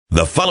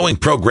The following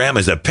program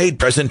is a paid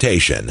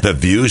presentation. The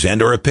views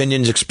and/or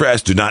opinions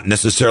expressed do not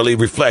necessarily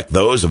reflect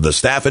those of the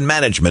staff and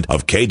management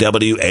of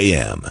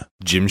KWAM.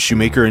 Jim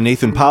Shoemaker and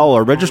Nathan Powell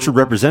are registered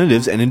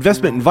representatives and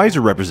investment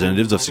advisor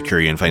representatives of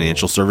Securian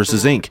Financial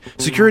Services, Inc.,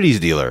 securities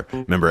dealer,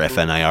 member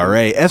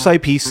FNIRA,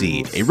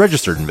 SIPC, a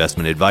registered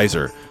investment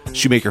advisor.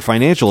 Shoemaker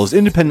Financial is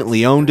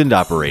independently owned and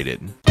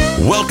operated.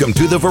 Welcome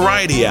to the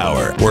Variety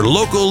Hour, where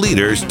local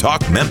leaders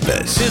talk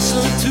Memphis.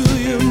 Listen to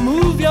you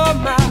move your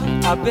mouth.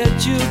 I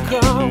bet you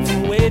come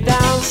from way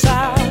down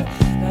south.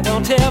 Now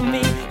don't tell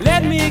me,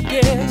 let me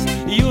guess,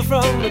 you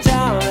from the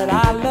town that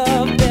I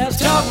love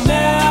best. Talk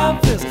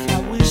Memphis,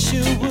 I wish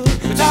you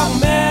would. Talk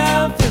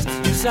Memphis,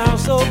 you sound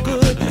so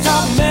good.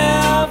 Talk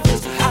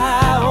Memphis,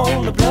 high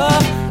on the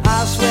bluff.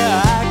 I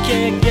swear I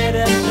can't get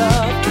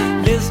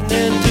enough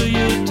listening to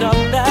you talk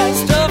that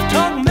stuff.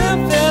 Talk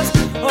Memphis,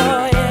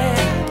 oh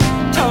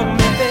yeah, talk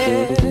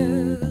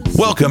Memphis.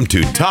 Welcome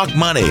to Talk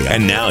Money,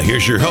 and now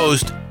here's your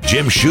host,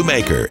 Jim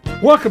Shoemaker.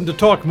 Welcome to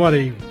Talk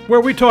Money,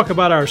 where we talk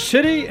about our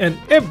city and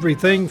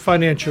everything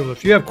financial.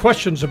 If you have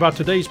questions about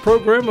today's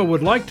program or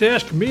would like to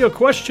ask me a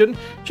question,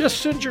 just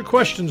send your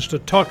questions to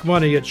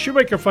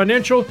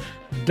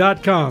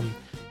talkmoney@shoemakerfinancial.com.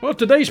 Well,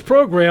 today's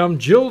program,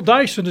 Jill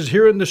Dyson is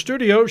here in the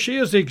studio. She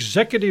is the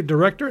executive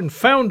director and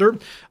founder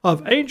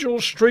of Angel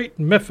Street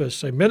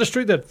Memphis, a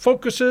ministry that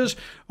focuses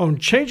on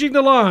changing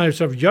the lives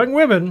of young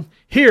women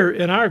here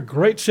in our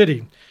great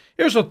city.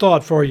 Here's a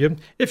thought for you.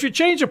 If you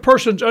change a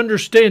person's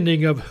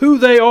understanding of who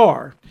they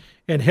are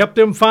and help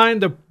them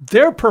find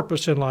their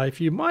purpose in life,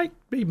 you might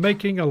be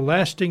making a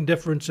lasting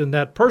difference in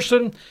that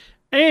person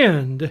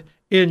and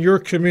in your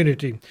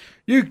community.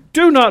 You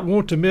do not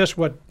want to miss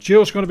what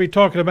Jill's going to be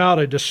talking about,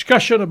 a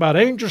discussion about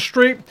Angel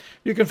Street.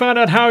 You can find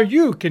out how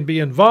you can be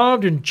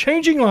involved in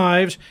changing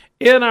lives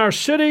in our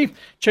city,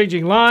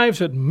 changing lives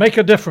that make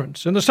a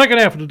difference. In the second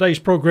half of today's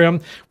program,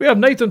 we have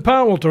Nathan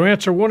Powell to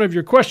answer one of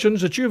your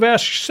questions that you've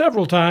asked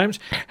several times.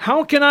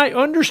 How can I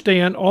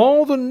understand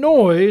all the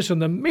noise in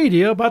the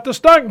media about the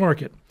stock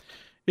market?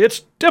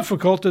 It's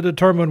difficult to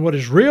determine what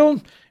is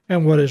real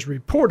and what is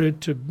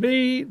reported to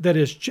me that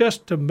is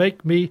just to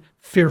make me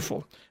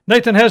fearful.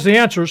 Nathan has the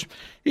answers.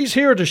 He's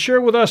here to share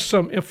with us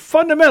some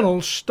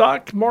fundamental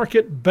stock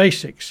market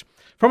basics.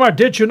 From our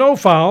Did You Know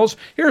files,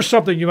 here's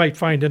something you might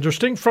find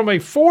interesting. From a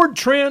Ford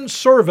Trend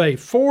survey,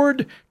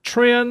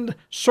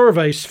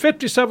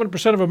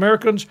 57% of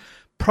Americans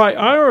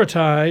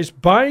prioritize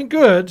buying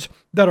goods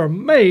that are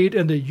made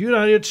in the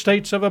United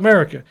States of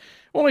America.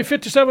 Only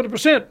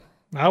 57%.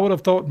 I would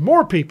have thought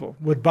more people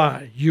would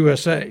buy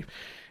USA.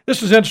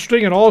 This is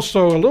interesting and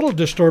also a little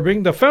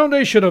disturbing. The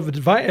Foundation of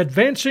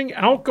Advancing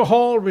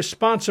Alcohol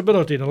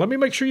Responsibility. Now, let me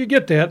make sure you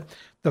get that.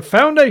 The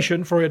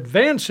Foundation for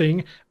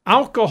Advancing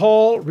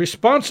Alcohol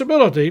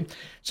Responsibility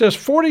says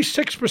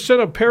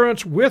 46% of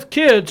parents with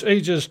kids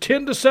ages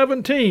 10 to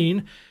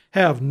 17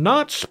 have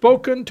not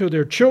spoken to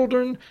their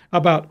children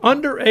about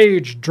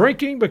underage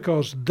drinking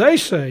because they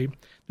say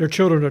their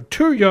children are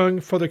too young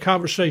for the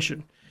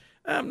conversation.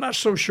 I'm not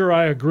so sure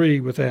I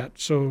agree with that,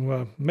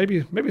 so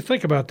maybe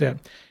think about that.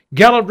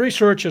 Gallup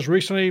Research has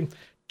recently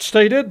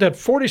stated that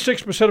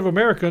 46% of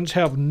Americans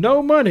have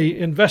no money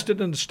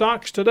invested in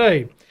stocks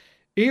today,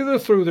 either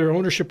through their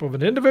ownership of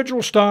an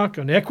individual stock,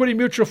 an equity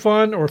mutual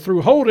fund, or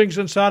through holdings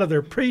inside of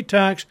their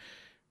pre-tax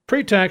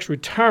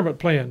retirement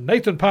plan.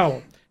 Nathan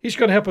Powell, he's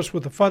going to help us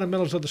with the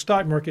fundamentals of the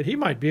stock market. He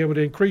might be able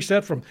to increase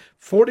that from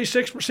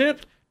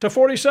 46% to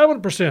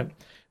 47%.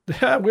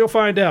 We'll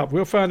find out.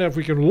 We'll find out if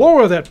we can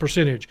lower that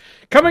percentage.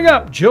 Coming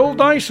up, Jill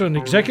Dyson,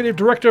 Executive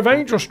Director of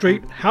Angel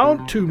Street, how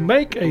to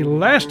make a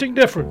lasting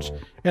difference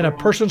in a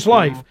person's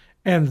life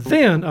and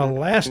then a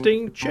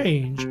lasting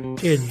change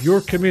in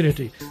your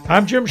community.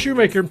 I'm Jim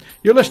Shoemaker.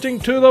 You're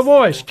listening to The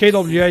Voice,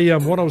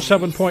 KWAM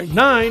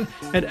 107.9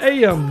 and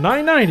AM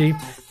 990.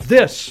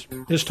 This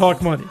is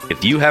Talk Money.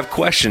 If you have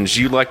questions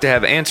you'd like to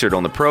have answered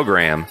on the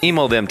program,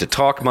 email them to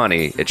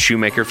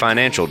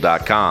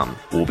talkmoney@shoemakerfinancial.com.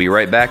 We'll be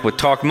right back with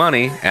Talk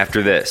Money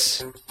after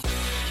this.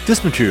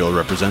 This material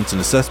represents an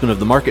assessment of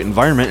the market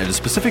environment at a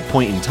specific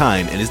point in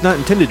time and is not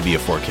intended to be a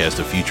forecast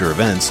of future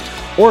events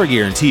or a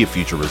guarantee of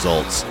future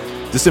results.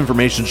 This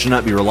information should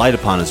not be relied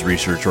upon as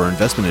research or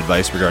investment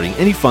advice regarding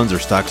any funds or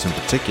stocks in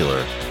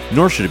particular,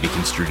 nor should it be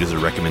construed as a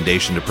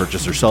recommendation to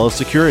purchase or sell a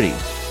security.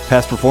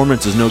 Past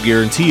performance is no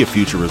guarantee of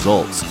future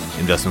results.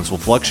 Investments will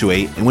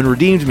fluctuate, and when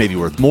redeemed may be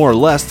worth more or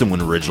less than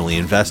when originally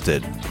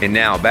invested. And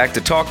now back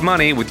to Talk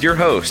Money with your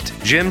host,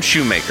 Jim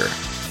Shoemaker.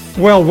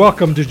 Well,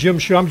 welcome to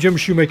I'm Jim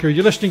Shoemaker.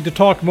 You're listening to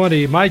Talk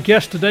Money. My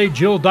guest today,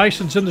 Jill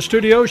Dyson's in the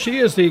studio. She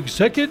is the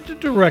executive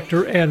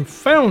director and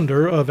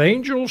founder of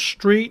Angel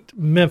Street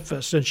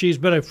Memphis, and she's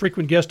been a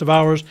frequent guest of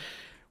ours.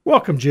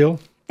 Welcome,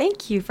 Jill.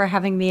 Thank you for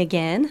having me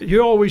again.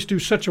 You always do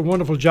such a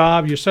wonderful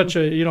job. You're such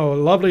a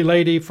lovely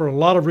lady for a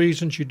lot of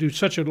reasons. You do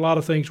such a lot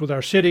of things with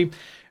our city.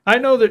 I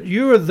know that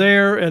you are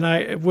there,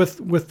 and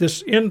with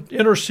this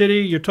inner city,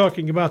 you're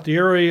talking about the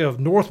area of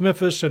North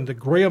Memphis and the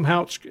Graham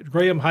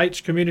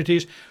Heights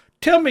communities.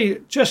 Tell me,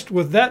 just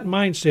with that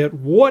mindset,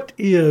 what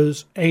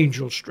is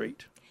Angel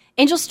Street?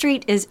 Angel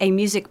Street is a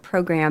music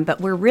program, but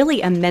we're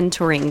really a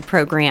mentoring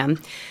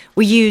program.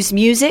 We use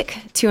music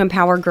to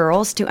empower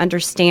girls to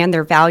understand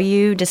their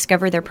value,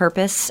 discover their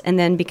purpose, and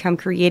then become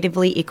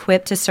creatively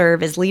equipped to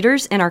serve as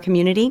leaders in our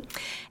community.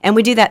 And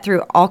we do that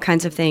through all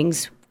kinds of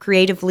things,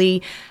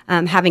 creatively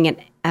having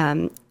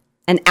an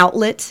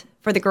outlet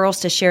for the girls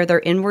to share their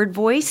inward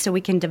voice so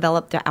we can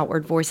develop the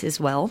outward voice as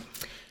well.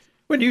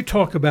 When you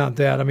talk about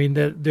that, I mean,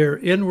 their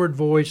inward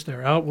voice,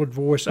 their outward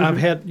voice,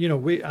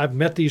 I've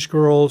met these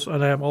girls,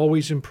 and I'm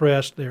always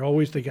impressed.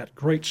 They got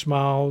great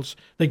smiles.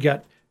 They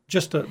got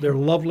they're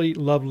lovely,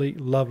 lovely,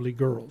 lovely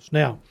girls.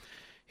 Now,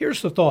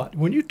 here's the thought.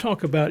 When you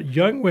talk about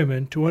young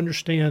women to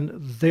understand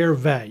their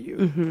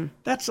value,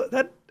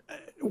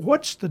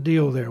 what's the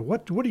deal there?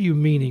 What are you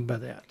meaning by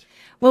that?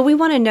 Well, we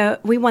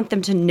want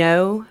them to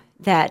know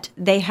that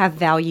they have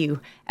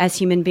value as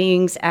human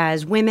beings,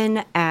 as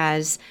women,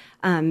 as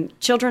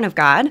children of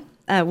God.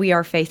 We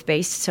are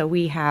faith-based, so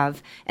we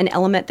have an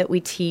element that we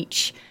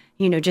teach,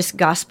 just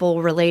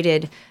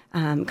gospel-related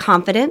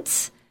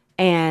confidence,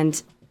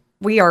 and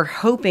we are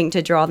hoping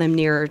to draw them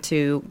nearer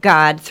to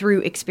God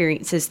through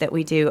experiences that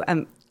we do.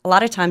 A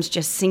lot of times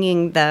just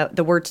singing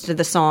the words to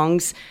the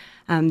songs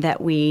that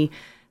we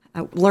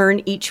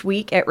learn each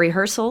week at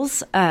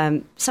rehearsals,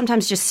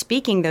 sometimes just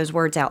speaking those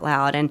words out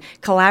loud and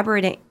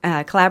collaborating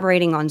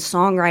on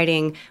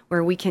songwriting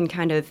where we can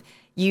kind of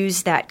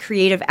use that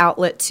creative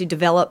outlet to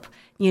develop,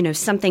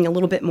 something a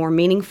little bit more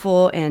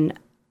meaningful and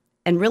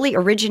really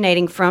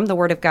originating from the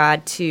Word of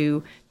God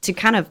to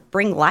kind of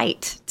bring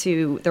light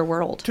to their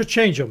world. To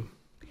change them,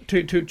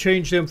 to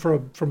change them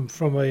from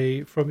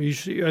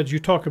as you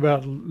talk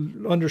about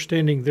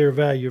understanding their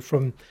value,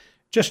 from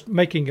just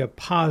making a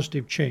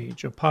positive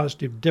change, a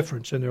positive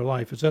difference in their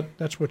life.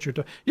 That's what you're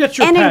talking? That's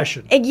your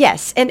passion.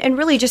 Yes, and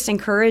really just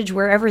encourage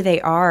wherever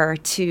they are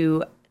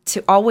to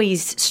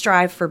always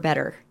strive for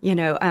better,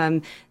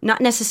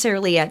 not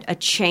necessarily a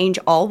change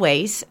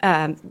always.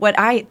 What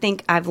I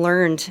think I've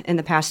learned in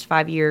the past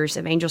 5 years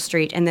of Angel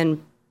Street, and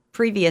then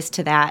previous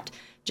to that,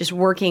 just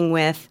working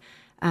with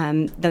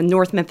the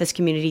North Memphis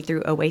community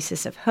through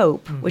Oasis of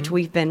Hope, which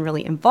we've been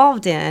really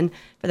involved in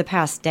for the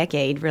past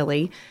decade,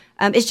 really,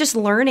 is just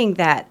learning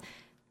that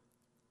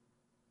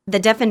the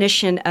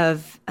definition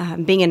of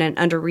being in an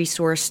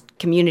under-resourced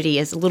community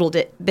is a little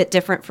bit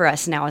different for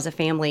us now as a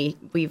family.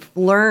 We've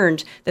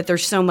learned that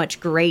there's so much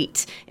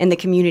great in the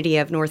community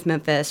of North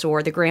Memphis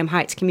or the Graham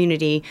Heights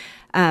community.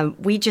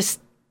 We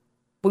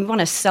want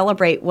to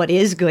celebrate what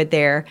is good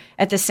there,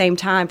 at the same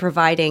time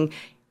providing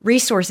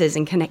resources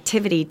and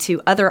connectivity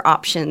to other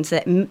options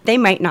that they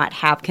might not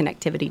have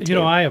connectivity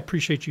to. I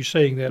appreciate you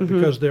saying that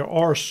because there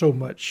are so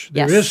much.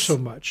 There is so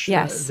much.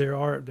 Yes. There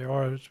are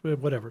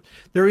whatever.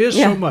 There is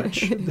so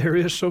much. There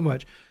is so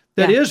much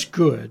that is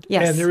good.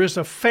 Yes. And there is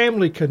a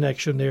family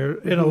connection there.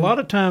 And a lot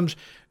of times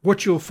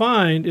what you'll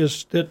find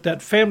is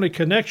that family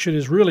connection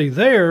is really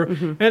there.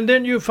 And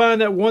then you find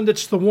that one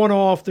that's the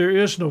one-off, there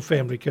is no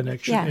family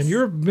connection. Yes. And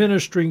you're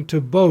ministering to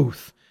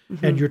both.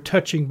 And you're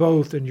touching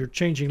both, and you're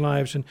changing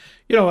lives, and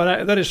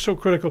that is so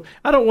critical.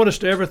 I don't want us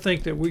to ever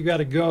think that we got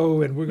to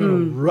go and we're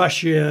going to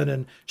rush in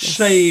and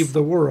save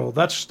the world.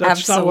 That's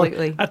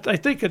absolutely not what I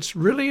think. It's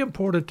really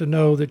important to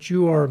know that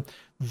you are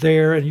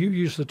there, and you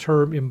use the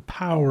term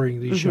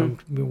empowering these young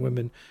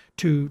women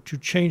to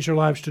change their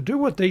lives, to do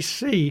what they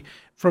see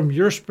from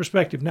your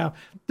perspective. Now,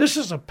 this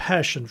is a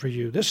passion for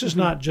you. This is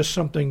not just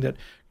something that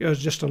is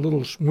just a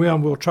little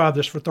whim. We'll try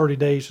this for 30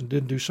 days and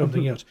then do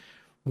something else.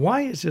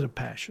 Why is it a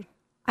passion?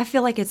 I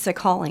feel like it's a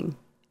calling.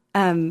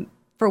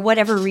 For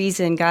whatever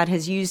reason, God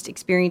has used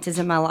experiences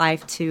in my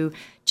life to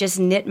just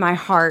knit my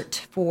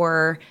heart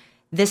for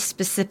this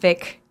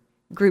specific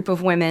group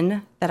of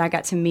women that I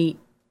got to meet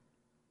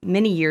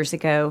many years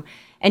ago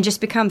and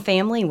just become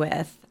family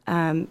with.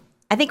 I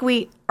think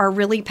we are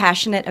really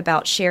passionate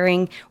about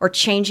sharing or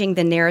changing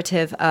the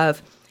narrative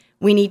of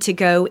we need to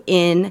go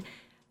in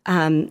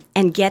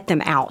and get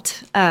them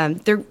out.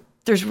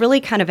 There's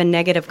really kind of a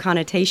negative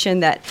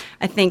connotation that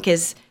I think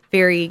is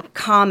very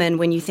common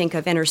when you think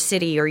of inner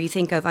city or you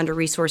think of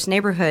under-resourced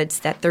neighborhoods,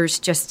 that there's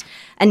just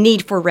a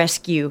need for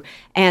rescue.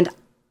 And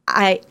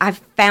I've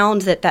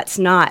found that that's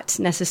not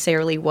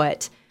necessarily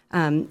what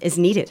is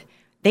needed.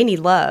 They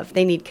need love,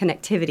 they need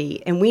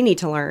connectivity, and we need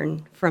to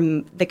learn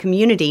from the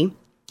community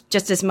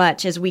just as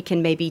much as we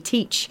can maybe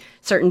teach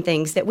certain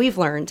things that we've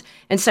learned.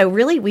 And so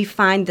really we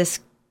find this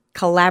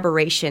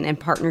collaboration and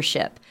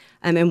partnership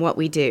in what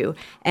we do.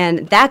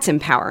 And that's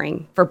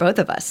empowering for both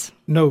of us.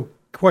 No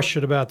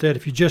question about that.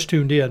 If you just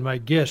tuned in, my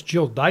guest,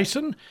 Jill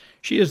Dyson,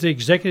 she is the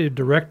executive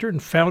director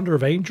and founder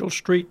of Angel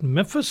Street in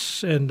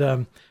Memphis,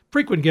 and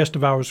frequent guest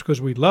of ours because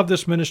we love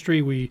this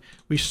ministry. We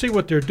see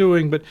what they're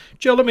doing. But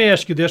Jill, let me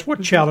ask you this: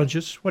 what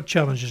challenges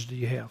do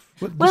you have?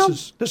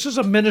 This is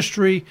a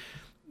ministry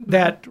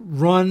that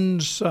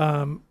runs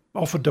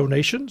off of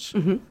donations.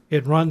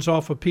 It runs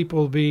off of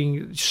people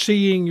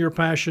seeing your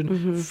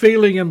passion,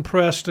 feeling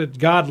impressed that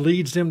God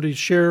leads them to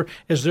share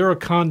as they're a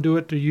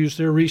conduit to use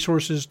their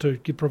resources to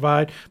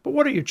provide. But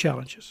what are your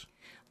challenges?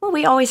 Well,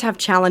 we always have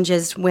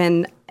challenges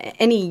when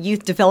any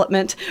youth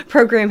development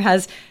program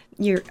has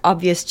your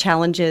obvious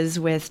challenges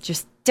with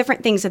just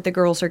different things that the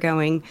girls are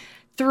going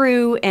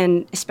through,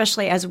 and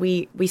especially as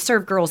we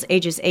serve girls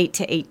ages 8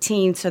 to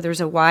 18, so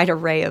there's a wide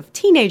array of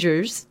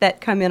teenagers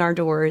that come in our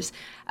doors.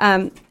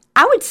 I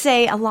would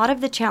say a lot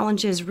of the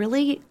challenges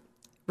really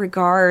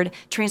regard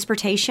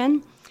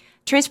transportation.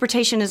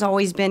 Transportation has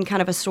always been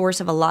kind of a source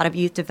of a lot of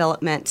youth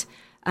development,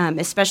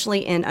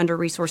 especially in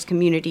under-resourced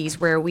communities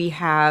where we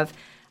have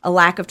a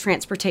lack of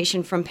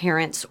transportation from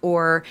parents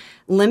or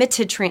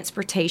limited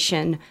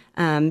transportation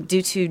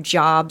due to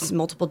jobs,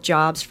 multiple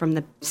jobs from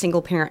the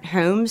single-parent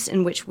homes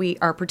in which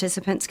our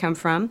participants come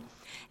from.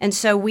 And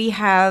so we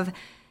have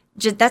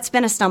that's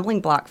been a stumbling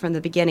block from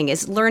the beginning,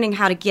 is learning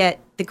how to get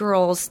the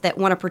girls that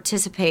want to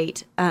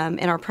participate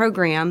in our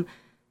program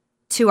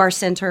to our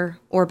center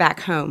or back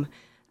home.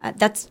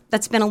 That's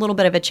been a little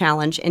bit of a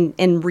challenge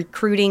in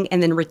recruiting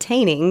and then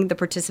retaining the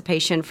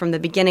participation from the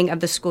beginning of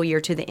the school year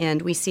to the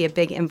end. We see a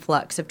big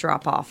influx of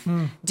drop-off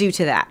due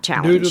to that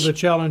challenge. Due to the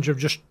challenge of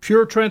just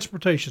pure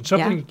transportation,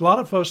 something a lot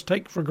of us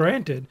take for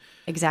granted.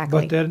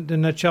 Exactly. But then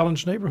in that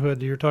challenged neighborhood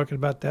that you're talking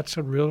about, that's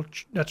a real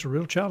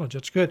challenge.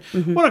 That's good.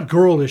 What are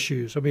girl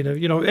issues? I mean,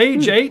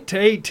 age 8 to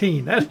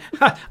 18.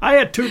 I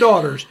had 2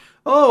 daughters.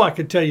 Oh, I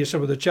could tell you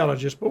some of the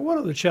challenges, but what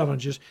are the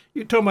challenges?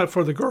 You're talking about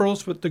for the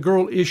girls, but the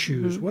girl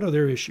issues. What are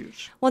their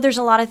issues? Well, there's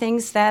a lot of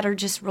things that are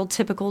just real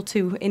typical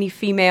to any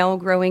female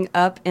growing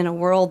up in a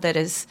world that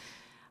is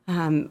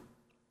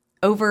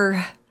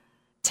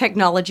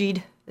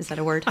over-technologied. Is that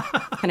a word?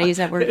 Can I use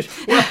that word?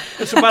 Well,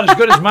 it's about as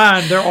good as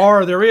mine.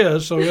 There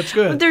is, so it's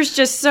good. There's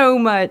just so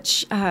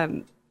much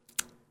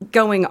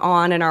going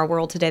on in our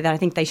world today that I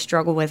think they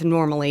struggle with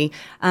normally.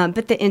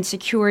 But the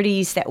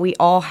insecurities that we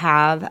all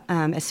have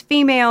as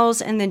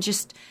females, and then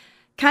just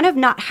kind of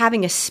not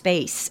having a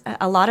space.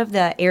 A lot of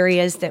the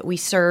areas that we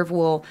serve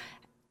will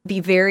be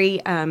very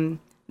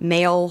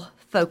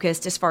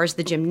male-focused as far as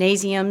the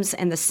gymnasiums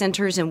and the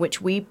centers in which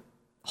we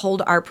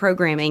hold our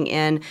programming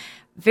in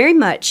very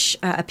much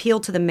appeal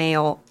to the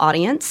male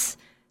audience.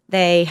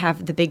 They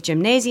have the big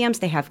gymnasiums.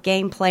 They have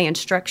gameplay and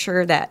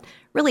structure that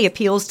really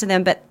appeals to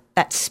them, but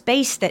that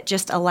space that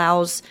just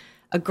allows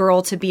a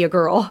girl to be a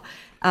girl,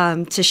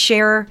 to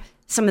share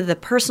some of the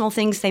personal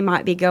things they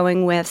might be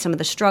going with, some of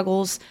the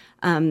struggles,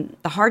 the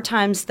hard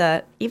times,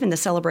 even the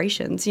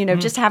celebrations,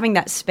 just having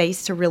that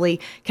space to really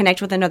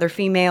connect with another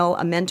female,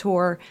 a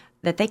mentor,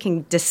 that they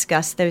can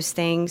discuss those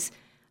things.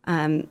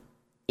 From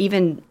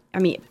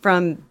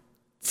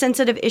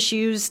sensitive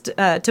issues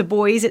to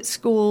boys at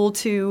school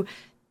to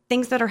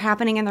things that are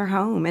happening in their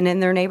home and in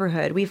their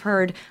neighborhood. We've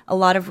heard a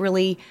lot of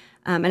really,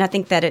 and I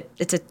think that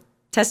it's a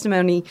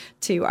testimony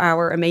to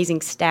our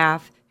amazing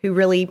staff who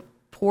really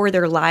pour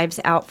their lives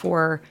out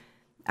for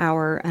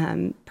our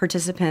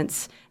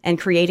participants and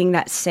creating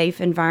that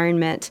safe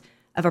environment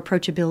of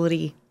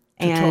approachability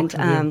and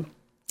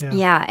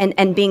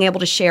and being able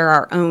to share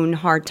our own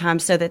hard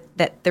times so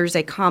that there's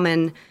a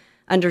common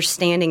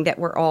understanding that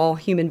we're all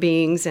human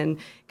beings and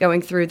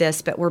going through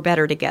this, but we're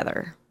better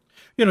together.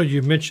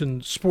 You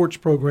mentioned sports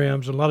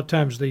programs. A lot of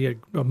times a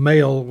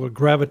male will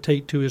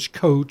gravitate to his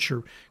coach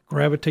or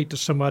gravitate to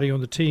somebody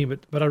on the team.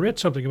 But I read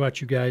something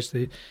about you guys,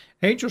 the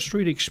Angel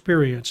Street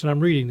Experience, and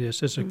I'm reading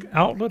this, as an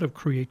outlet of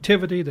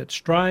creativity that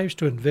strives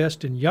to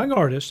invest in young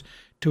artists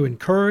to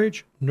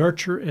encourage,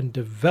 nurture, and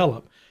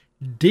develop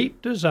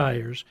deep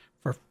desires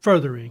for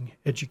furthering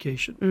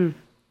education.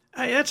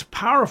 Hey, that's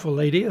powerful,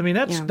 lady. I mean,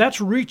 that's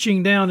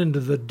reaching down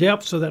into the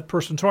depths of that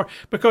person's heart,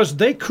 because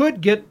they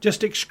could get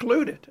just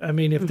excluded. I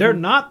mean, if they're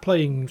not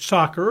playing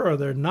soccer or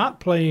they're not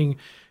playing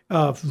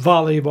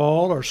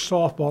volleyball or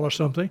softball or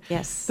something,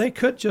 they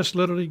could just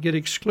literally get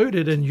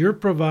excluded. And you're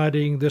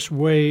providing this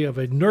way of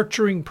a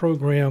nurturing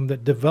program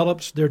that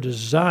develops their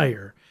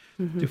desire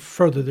to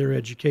further their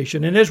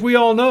education. And as we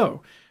all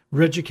know,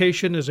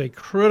 education is a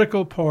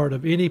critical part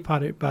of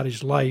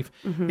anybody's life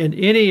in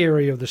any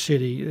area of the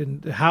city,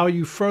 and how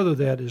you further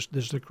that is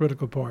the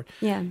critical part.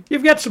 Yeah.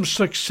 You've got some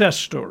success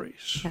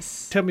stories.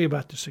 Yes. Tell me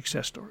about the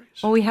success stories.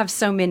 Well, we have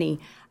so many.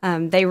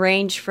 They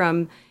range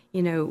from,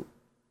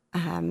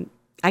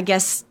 I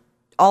guess,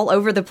 all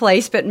over the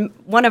place, but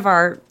one of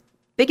our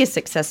biggest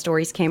success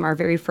stories came our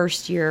very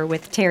first year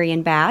with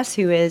Terrian Bass,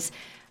 who is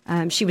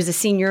she was a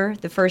senior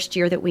the first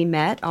year that we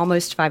met,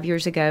 almost 5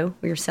 years ago.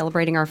 We were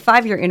celebrating our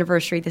 5-year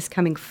anniversary this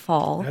coming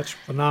fall. That's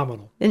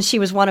phenomenal. And she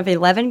was one of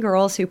 11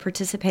 girls who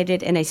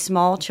participated in a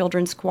small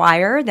children's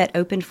choir that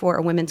opened for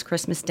a women's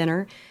Christmas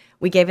dinner.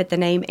 We gave it the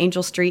name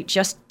Angel Street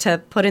just to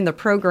put in the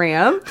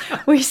program.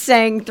 We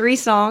sang 3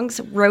 songs,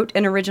 wrote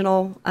an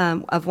original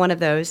of one of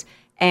those,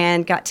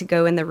 and got to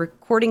go in the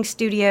recording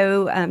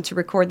studio to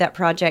record that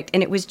project.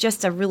 And it was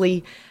just a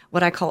really,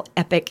 what I call,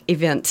 epic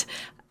event.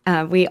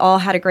 We all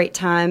had a great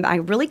time. I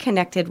really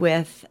connected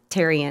with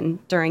Terrian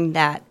during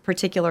that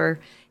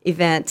particular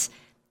event.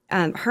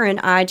 Her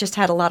and I just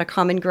had a lot of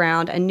common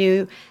ground.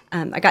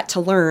 I got to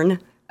learn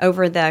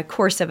over the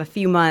course of a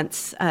few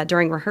months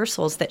during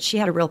rehearsals that she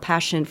had a real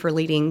passion for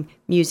leading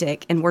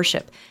music and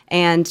worship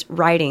and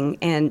writing,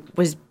 and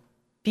was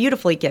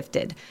beautifully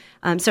gifted.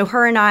 So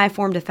her and I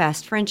formed a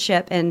fast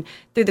friendship, and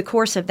through the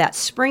course of that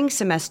spring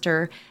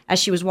semester, as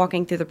she was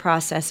walking through the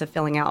process of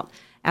filling out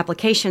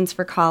applications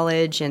for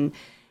college and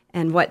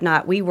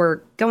whatnot, we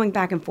were going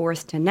back and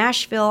forth to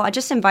Nashville. I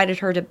just invited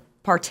her to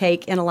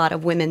partake in a lot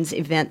of women's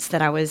events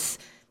that I was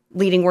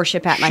leading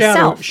worship at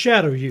myself.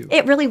 Shadow you.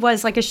 It really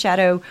was like a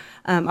shadow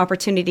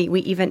opportunity.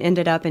 We even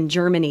ended up in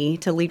Germany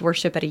to lead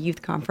worship at a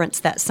youth conference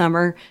that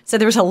summer. So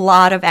there was a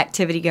lot of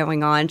activity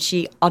going on.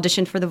 She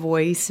auditioned for The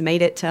Voice,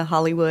 made it to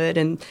Hollywood,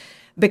 and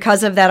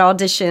because of that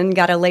audition,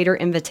 got a later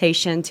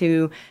invitation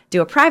to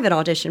do a private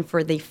audition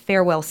for the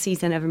farewell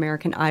season of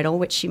American Idol,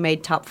 which she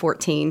made top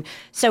 14.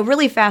 So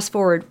really fast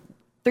forward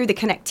through the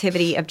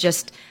connectivity of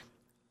just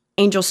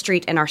Angel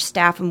Street and our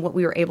staff and what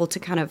we were able to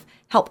kind of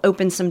help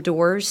open some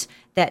doors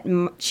that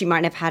she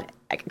might have had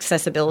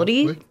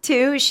accessibility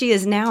to. She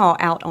is now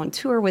out on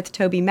tour with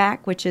Toby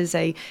Mac, which is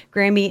a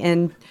Grammy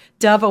and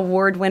Dove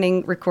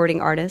Award-winning recording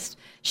artist.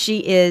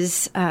 She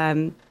is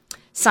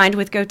signed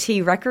with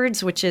Goatee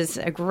Records, which is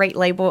a great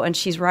label, and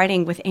she's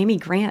writing with Amy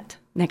Grant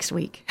next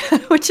week,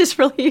 which is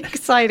really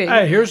exciting.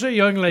 Here's a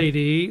young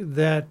lady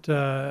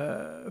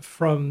that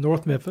from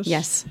North Memphis.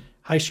 Yes.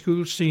 High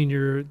school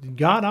senior.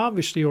 God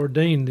obviously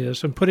ordained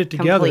this and put it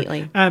together.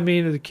 Completely. I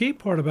mean, the key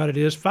part about it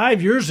is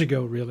 5 years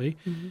ago, really,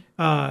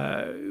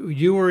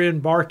 you were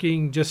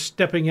embarking, just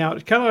stepping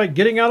out, kind of like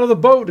getting out of the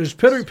boat as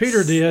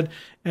Peter did,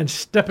 and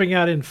stepping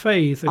out in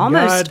faith.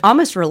 And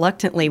almost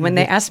reluctantly. When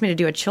they asked me to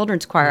do a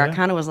children's choir, I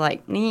kind of was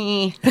like,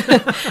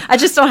 I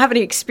just don't have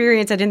any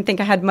experience. I didn't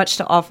think I had much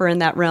to offer in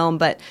that realm,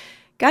 but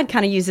God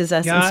kind of uses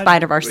us in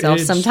spite of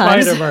ourselves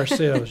sometimes. In spite of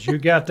ourselves. You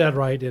got that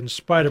right, in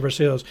spite of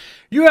ourselves.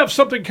 You have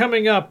something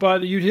coming up.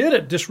 You did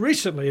it just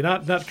recently,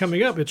 not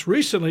coming up. It's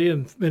recently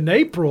in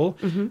April,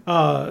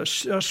 a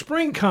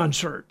spring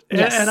concert.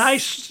 Yes. And I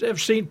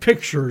have seen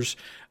pictures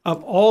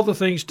of all the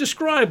things.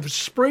 Describe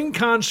spring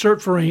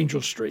concert for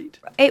Angel Street.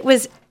 It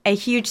was a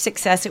huge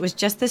success. It was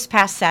just this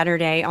past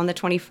Saturday on the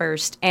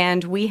 21st,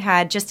 and we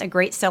had just a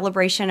great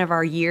celebration of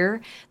our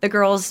year. The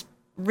girls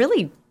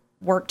really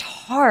worked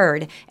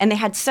hard, and they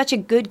had such a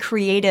good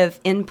creative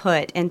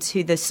input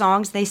into the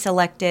songs they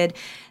selected,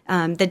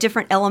 the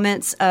different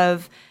elements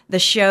of the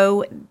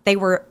show. They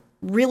were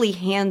really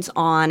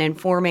hands-on in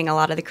forming a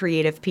lot of the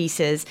creative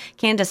pieces.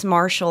 Candace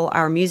Marshall,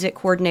 our music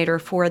coordinator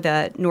for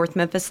the North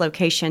Memphis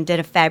location,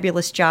 did a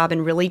fabulous job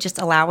in really just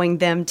allowing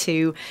them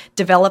to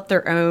develop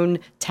their own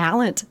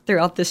talent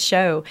throughout this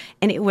show.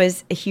 And it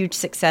was a huge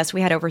success.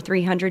 We had over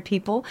 300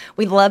 people.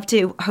 We love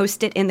to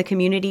host it in the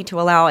community to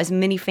allow as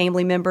many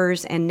family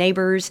members and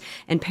neighbors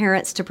and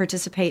parents to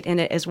participate in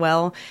it as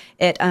well.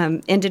 It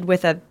ended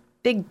with a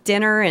big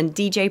dinner and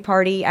DJ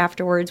party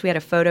afterwards. We had a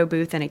photo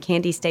booth and a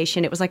candy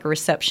station. It was like a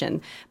reception,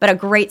 but a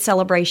great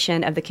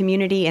celebration of the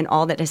community and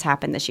all that has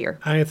happened this year.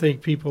 I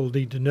think people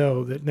need to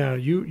know that now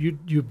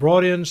you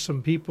brought in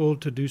some people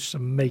to do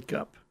some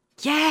makeup.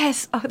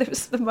 Yes. Oh, that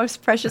was the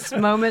most precious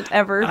moment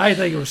ever. I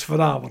think it was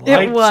phenomenal.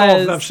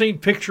 I've seen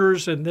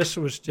pictures, and this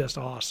was just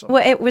awesome.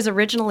 Well, it was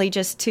originally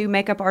just 2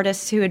 makeup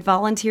artists who had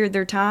volunteered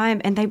their time,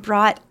 and they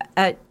brought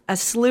a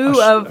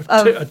slew of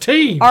a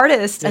team.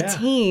 Artists, a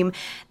team.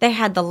 They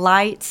had the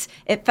lights.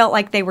 It felt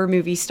like they were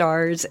movie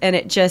stars, and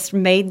it just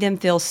made them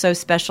feel so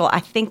special. I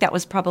think that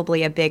was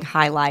probably a big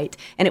highlight,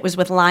 and it was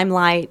with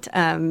Limelight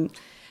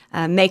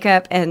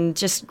makeup and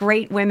just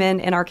great women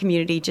in our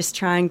community just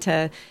trying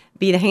to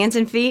be the hands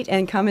and feet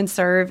and come and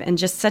serve in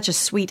just such a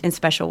sweet and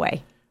special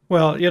way.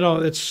 Well,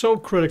 it's so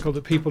critical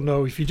that people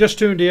know. If you just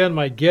tuned in,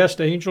 my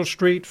guest, Angel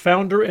Street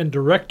founder and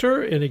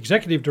director and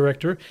executive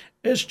director,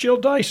 is Jill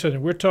Dyson.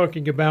 And we're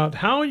talking about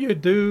how do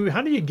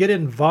you get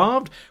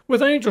involved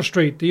with Angel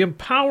Street, the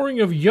empowering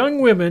of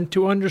young women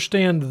to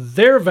understand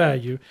their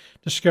value,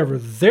 discover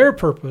their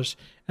purpose,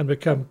 and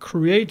become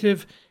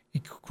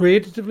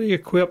creatively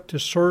equipped to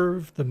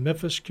serve the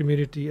Memphis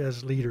community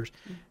as leaders.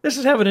 This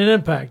is having an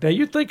impact. Now,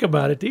 you think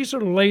about it. These are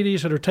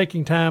ladies that are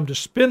taking time to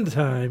spend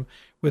time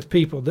with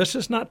people. This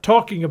is not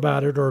talking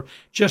about it or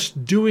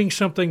just doing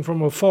something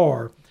from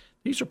afar.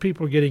 These are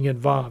people getting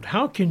involved.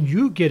 How can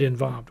you get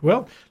involved?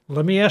 Well,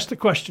 let me ask the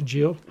question,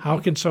 Jill. How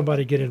can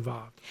somebody get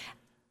involved?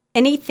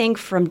 Anything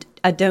from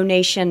a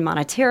donation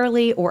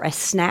monetarily or a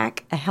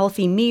snack, a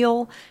healthy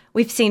meal.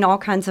 We've seen all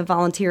kinds of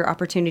volunteer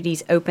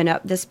opportunities open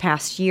up this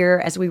past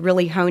year as we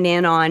really hone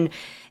in on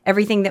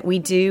everything that we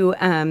do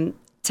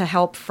to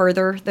help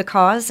further the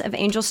cause of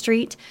Angel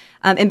Street.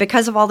 And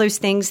because of all those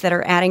things that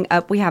are adding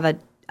up, we have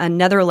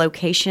another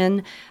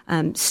location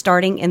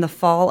starting in the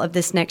fall of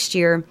this next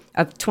year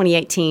of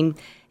 2018.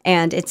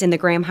 And it's in the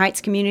Graham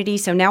Heights community.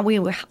 So now we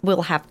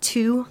will have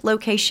 2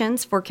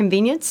 locations for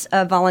convenience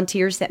of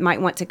volunteers that might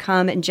want to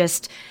come and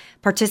just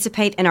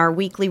participate in our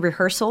weekly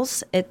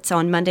rehearsals. It's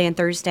on Monday and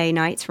Thursday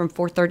nights from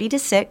 4:30 to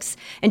 6.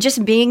 And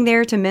just being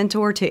there to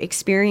mentor, to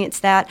experience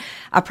that,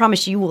 I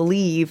promise you will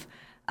leave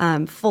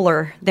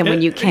fuller than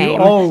when you came. You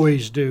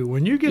always do.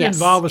 When you get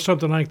involved with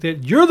something like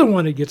that, you're the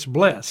one that gets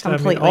blessed.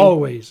 Completely. I mean,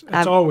 always.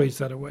 It's always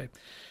that way.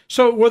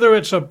 So whether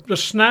it's a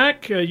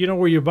snack,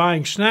 where you're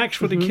buying snacks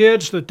for the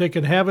kids that they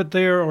can have it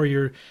there, or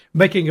you're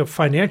making a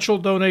financial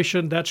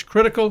donation, that's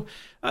critical.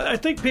 I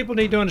think people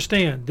need to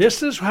understand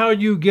this is how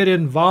you get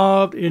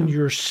involved in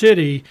your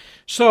city.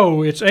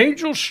 So it's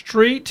Angel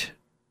Street.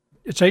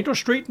 It's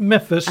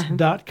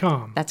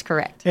angelstreetmemphis.com. That's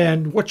correct.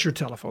 And what's your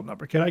telephone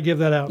number? Can I give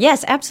that out?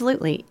 Yes,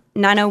 absolutely.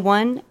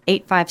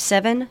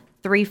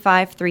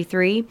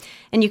 901-857-3533.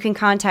 And you can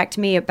contact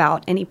me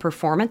about any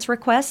performance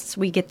requests.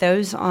 We get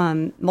those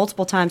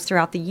multiple times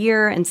throughout the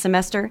year and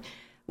semester.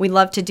 We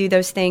love to do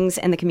those things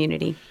in the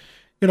community.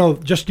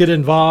 Just get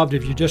involved.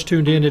 If you just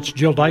tuned in, it's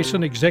Jill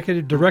Dyson,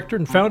 Executive Director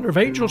and founder of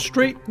Angel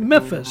Street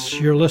Memphis.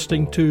 You're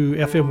listening to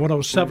FM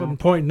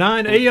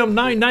 107.9, AM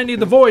 990,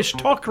 The Voice,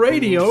 Talk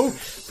Radio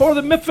for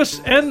the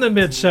Memphis and the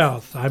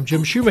Mid-South. I'm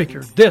Jim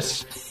Shoemaker.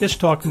 This is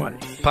Talk Money.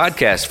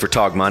 Podcasts for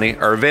Talk Money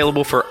are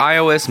available for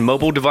iOS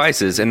mobile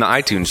devices in the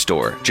iTunes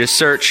Store. Just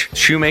search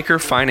Shoemaker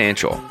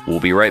Financial.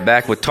 We'll be right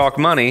back with Talk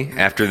Money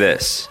after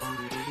this.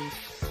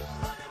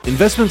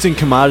 Investments in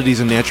commodities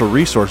and natural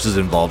resources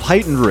involve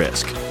heightened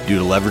risk due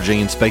to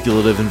leveraging and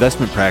speculative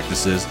investment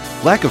practices,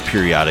 lack of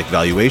periodic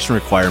valuation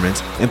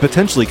requirements, and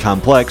potentially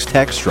complex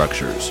tax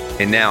structures.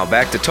 And now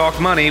back to Talk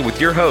Money with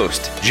your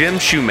host, Jim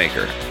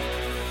Shoemaker.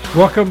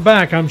 Welcome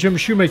back. I'm Jim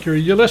Shoemaker.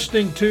 You're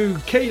listening to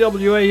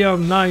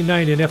KWAM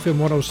 990 and FM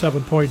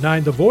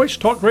 107.9, The Voice,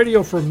 Talk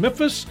Radio for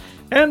Memphis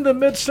and the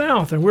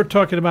Mid-South. And we're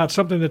talking about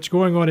something that's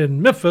going on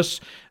in Memphis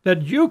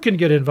that you can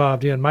get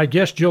involved in. My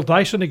guest, Jill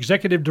Dyson,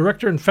 Executive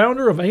Director and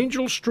founder of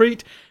Angel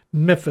Street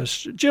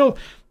Memphis. Jill,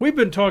 we've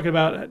been talking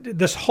about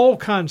this whole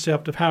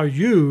concept of how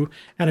you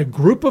and a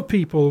group of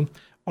people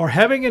are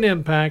having an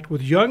impact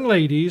with young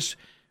ladies,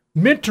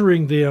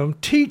 mentoring them,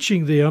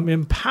 teaching them,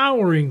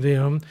 empowering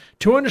them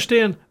to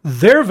understand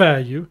their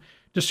value,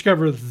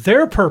 discover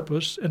their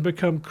purpose, and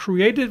become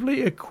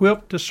creatively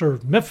equipped to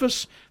serve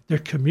Memphis, their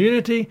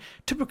community,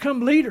 to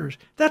become leaders.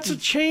 That's a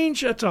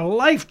change. That's a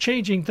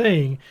life-changing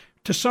thing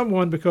to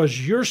someone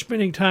because you're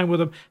spending time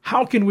with them.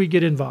 How can we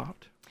get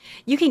involved?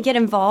 You can get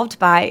involved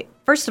by,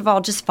 first of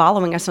all, just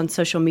following us on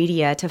social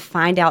media to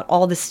find out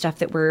all the stuff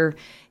that we're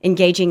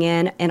engaging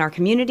in our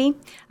community.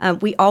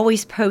 We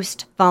always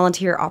post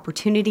volunteer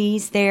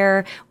opportunities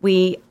there.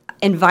 We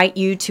invite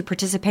you to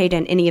participate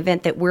in any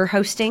event that we're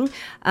hosting.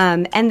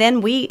 And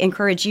then we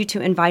encourage you to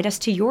invite us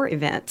to your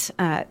event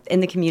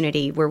in the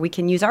community where we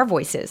can use our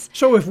voices.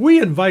 So if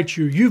we invite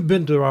you, you've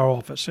been to our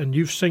office and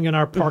you've sung in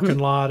our parking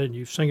lot and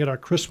you've sung at our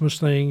Christmas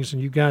things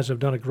and you guys have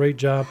done a great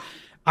job.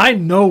 I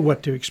know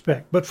what to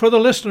expect. But for the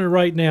listener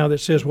right now that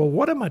says, well,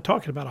 what am I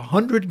talking about?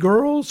 100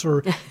 girls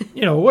or,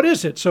 what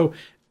is it? So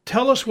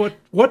tell us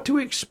what to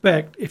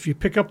expect if you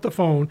pick up the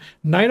phone,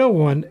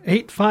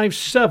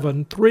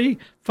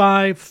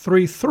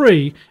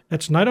 901-857-3533.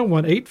 That's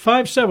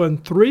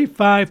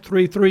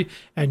 901-857-3533.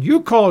 And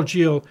you call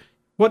Jill.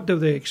 What do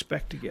they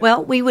expect to get?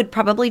 Well, we would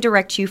probably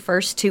direct you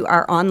first to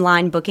our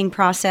online booking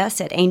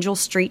process at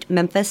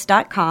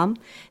angelstreetmemphis.com.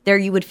 There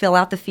you would fill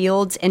out the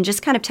fields and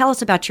just kind of tell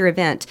us about your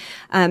event.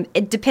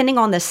 Depending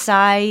on the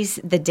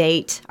size, the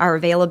date, our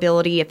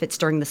availability, if it's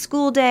during the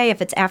school day,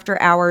 if it's after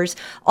hours,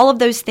 all of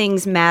those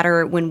things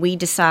matter when we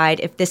decide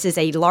if this is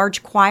a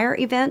large choir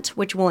event,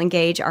 which will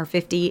engage our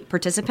 50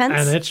 participants.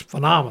 And it's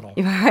phenomenal.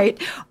 Right.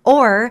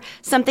 Or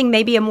something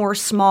maybe a more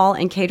small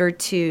and catered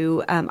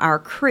to our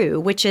crew,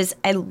 which is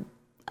a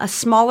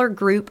smaller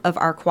group of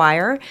our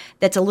choir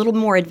that's a little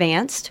more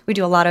advanced. We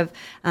do a lot of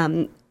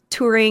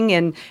touring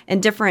and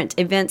different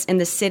events in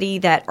the city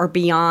that are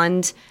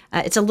beyond.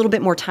 It's a little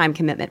bit more time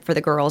commitment for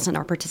the girls in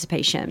our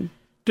participation.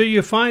 Do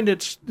you find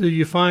that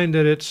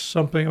it's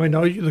something? I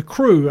mean, the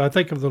crew. I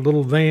think of the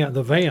little van,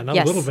 the van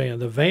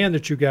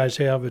that you guys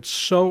have. It's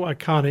so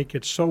iconic.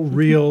 It's so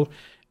real.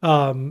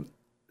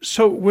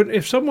 So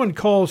if someone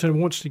calls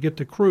and wants to get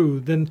the crew,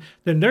 then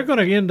they're going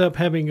to end up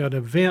having an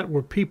event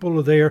where people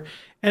are there,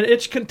 and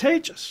it's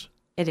contagious.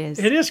 It is.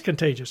 It is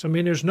contagious. I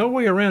mean, there's no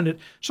way around it.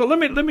 So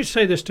let me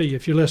say this to you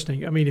if you're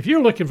listening. I mean, if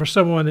you're looking for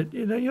someone that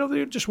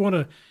they just want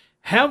to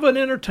have an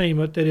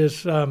entertainment that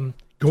is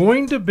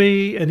going to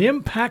be an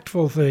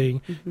impactful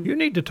thing, you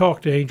need to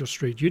talk to Angel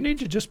Street. You need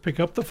to just pick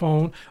up the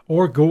phone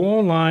or go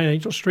online,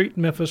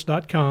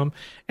 angelstreetmemphis.com,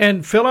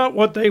 and fill out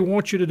what they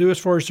want you to do as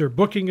far as their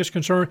booking is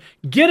concerned.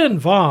 Get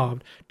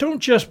involved. Don't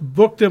just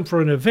book them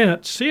for an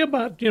event. See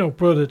about,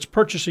 whether it's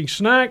purchasing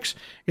snacks,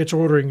 it's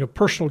ordering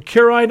personal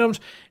care items.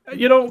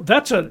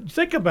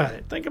 Think about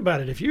it. Think about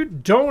it. If you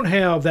don't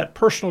have that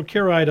personal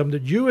care item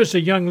that you as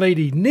a young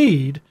lady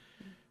need,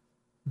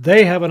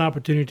 they have an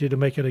opportunity to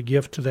make it a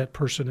gift to that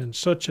person and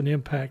such an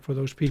impact for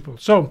those people.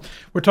 So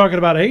we're talking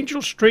about Angel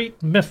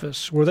Street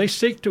Memphis, where they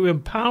seek to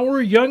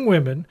empower young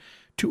women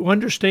to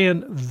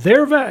understand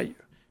their value,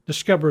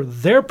 discover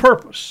their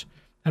purpose,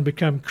 and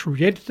become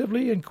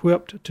creatively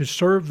equipped to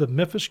serve the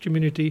Memphis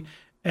community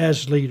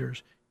as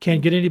leaders.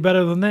 Can't get any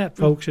better than that,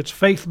 folks. It's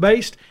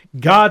faith-based.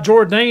 God's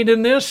ordained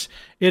in this.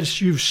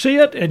 You see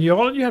it, and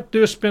all you have to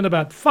do is spend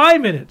about 5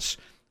 minutes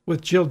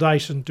with Jill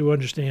Dyson to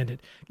understand it.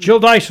 Jill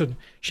Dyson,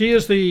 she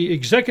is the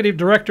executive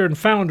director and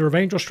founder of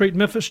Angel Street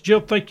Memphis. Jill,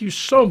 thank you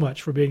so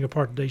much for being a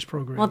part of today's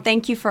program. Well,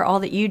 thank you for all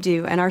that you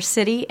do in our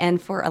city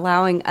and for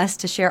allowing us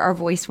to share our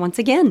voice once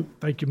again.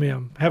 Thank you,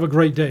 ma'am. Have a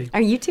great day.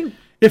 You too.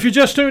 If you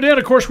just tuned in,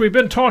 of course, we've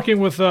been talking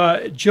with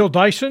Jill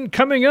Dyson.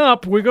 Coming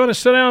up, we're going to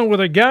sit down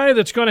with a guy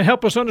that's going to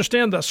help us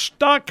understand the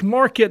stock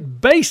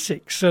market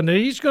basics, and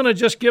he's going to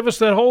just give us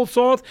that whole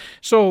thought.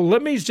 So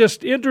let me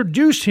just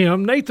introduce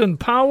him, Nathan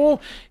Powell.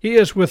 He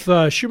is with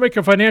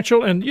Shoemaker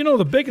Financial, and you know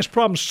the biggest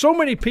problem so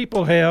many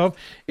people have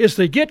is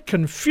they get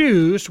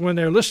confused when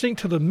they're listening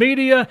to the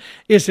media.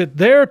 Is it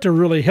there to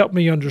really help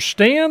me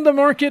understand the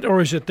market,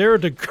 or is it there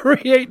to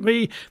create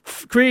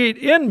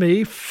in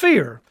me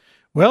fear?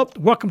 Well,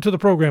 welcome to the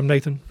program,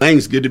 Nathan.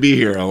 Thanks. Good to be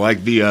here. I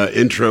like the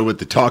intro with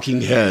the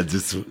talking heads.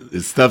 It's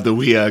stuff that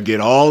we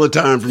get all the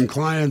time from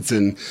clients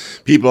and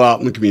people out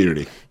in the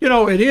community. You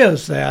know, it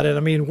is that. And I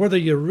mean, whether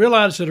you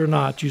realize it or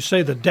not, you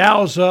say the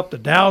Dow's up, the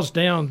Dow's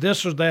down,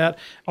 this or that,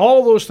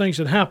 all those things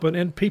that happen.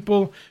 And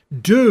people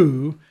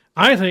do,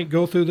 I think,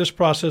 go through this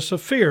process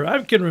of fear.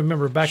 I can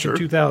remember back in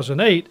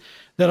 2008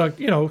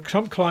 that,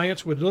 some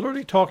clients would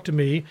literally talk to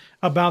me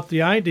about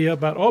the idea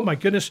about, oh, my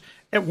goodness,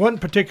 at one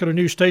particular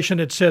news station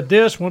it said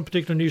this, one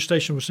particular news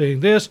station was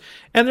saying this,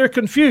 and they're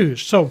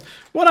confused. So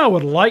what I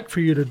would like for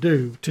you to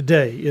do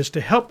today is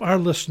to help our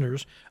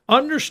listeners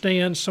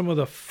understand some of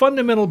the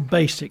fundamental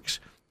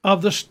basics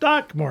of the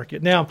stock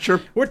market. Now,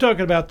 we're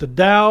talking about the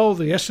Dow,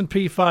 the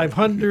S&P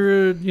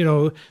 500,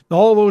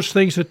 all those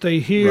things that they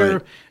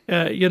hear,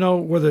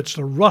 whether it's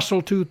the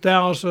Russell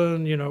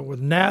 2000,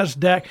 with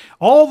NASDAQ,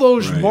 all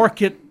those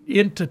market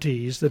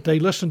entities that they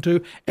listen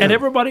to, and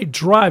everybody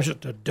drives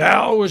it. The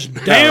Dow is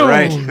down.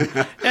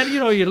 And,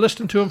 you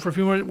listen to them for a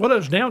few minutes. Well, it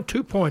was down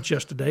 2 points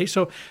yesterday.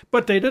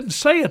 But they didn't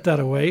say it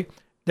that way.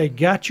 They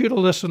got you to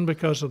listen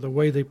because of the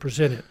way they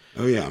present it.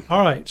 Oh, yeah.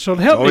 All right. So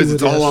help me with this.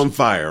 It's all on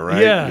fire,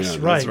 right? Yes,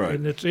 yeah, right. That's right.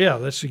 And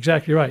that's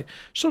exactly right.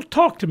 So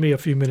talk to me a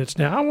few minutes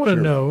now. I want to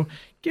know,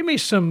 give me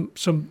some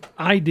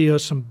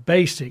ideas, some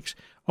basics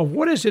of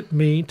what does it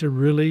mean to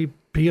really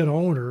be an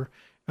owner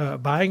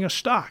buying a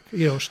stock,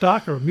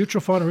 stock or a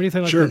mutual fund or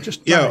anything like that.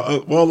 Just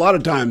well, a lot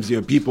of times,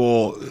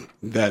 people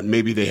that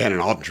maybe they had an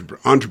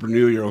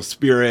entrepreneurial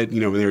spirit,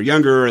 when they were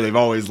younger, they've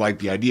always liked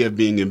the idea of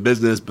being in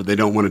business, but they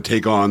don't want to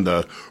take on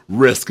the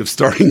risk of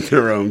starting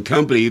their own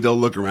company. They'll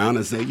look around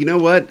and say, you know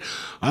what,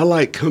 I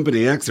like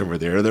company X over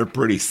there. They're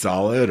pretty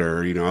solid,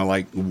 or, I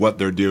like what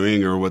they're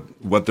doing or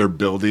what they're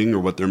building or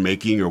what they're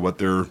making or what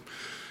they're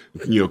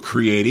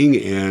creating,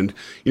 and,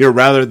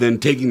 rather than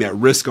taking that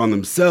risk on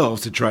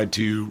themselves to try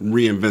to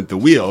reinvent the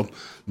wheel,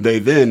 they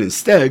then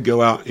instead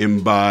go out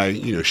and buy,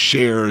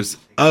 shares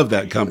of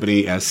that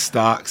company as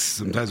stocks.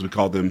 Sometimes we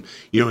call them,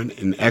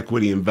 an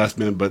equity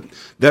investment, but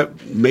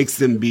that makes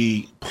them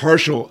be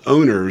partial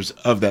owners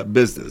of that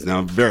business.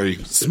 Now, very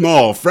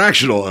small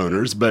fractional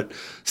owners, but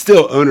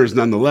still owners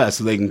nonetheless,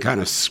 so they can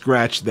kind of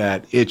scratch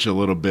that itch a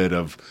little bit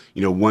of,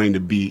 wanting to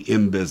be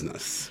in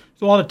business.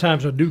 A lot of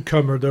times a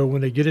newcomer, though,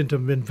 when they get into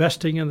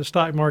investing in the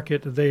stock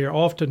market, they are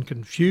often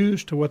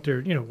confused to what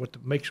they're,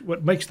 what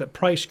makes the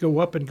price go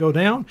up and go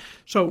down.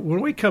 So when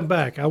we come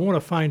back, I want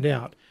to find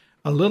out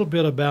a little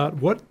bit about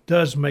what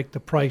does make the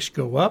price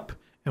go up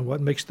and what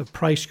makes the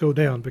price go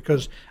down,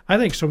 because I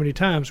think so many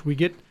times we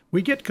get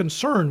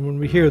concerned when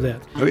we hear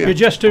that. Oh, yeah. If you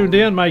just tuned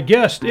in, my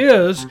guest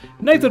is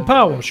Nathan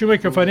Powell,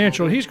 Shoemaker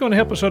Financial. He's going to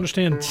help us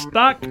understand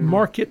stock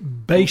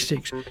market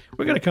basics.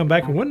 We're going to come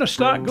back, and when the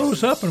stock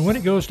goes up and when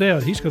it goes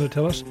down, he's going to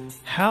tell us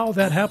how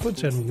that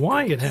happens and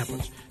why it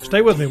happens.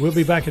 Stay with me. We'll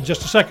be back in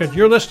just a second.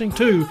 You're listening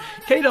to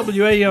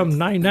KWAM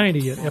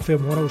 990 at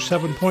FM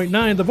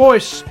 107.9, The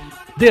Voice.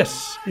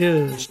 This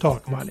is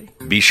Talk Money.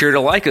 Be sure to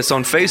like us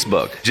on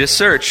Facebook. Just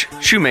search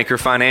Shoemaker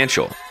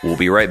Financial. We'll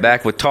be right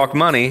back with Talk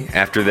Money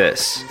after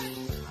this.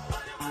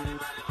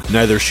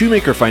 Neither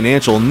Shoemaker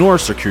Financial nor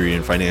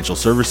Securian Financial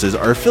Services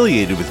are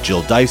affiliated with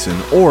Jill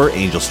Dyson or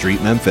Angel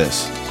Street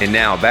Memphis. And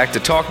now back to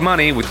Talk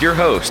Money with your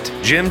host,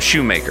 Jim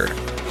Shoemaker.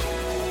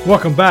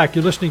 Welcome back.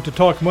 You're listening to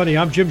Talk Money.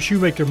 I'm Jim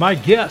Shoemaker. My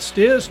guest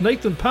is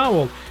Nathan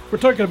Powell. We're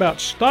talking about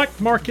stock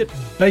market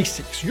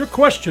basics. Your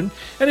question,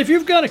 and if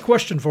you've got a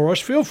question for us,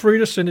 feel free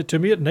to send it to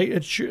me at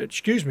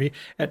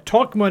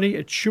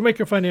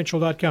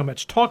talkmoney@shoemakerfinancial.com.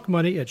 It's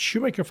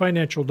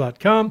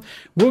talkmoney@shoemakerfinancial.com.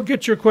 We'll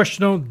get your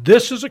question on.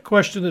 This is a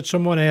question that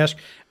someone asked.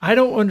 I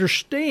don't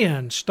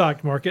understand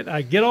stock market.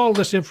 I get all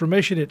this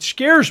information. It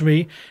scares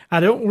me.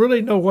 I don't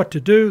really know what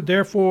to do.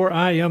 Therefore,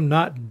 I am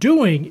not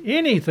doing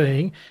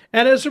anything.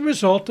 And as a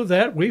result of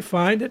that, we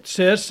find it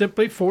says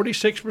simply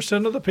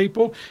 46% of the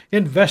people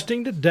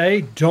investing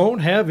today don't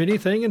have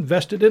anything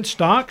invested in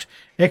stocks,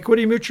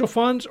 equity mutual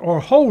funds,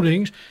 or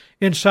holdings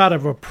inside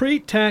of a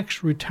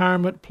pre-tax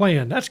retirement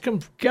plan. That's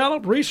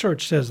Gallup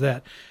research says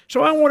that.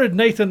 So I wanted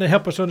Nathan to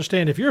help us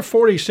understand, if you're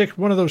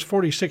one of those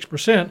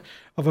 46%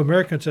 of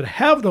Americans that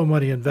have no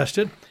money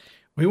invested,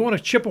 we want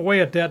to chip away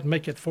at that and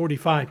make it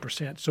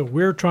 45%. So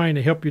we're trying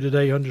to help you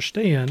today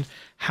understand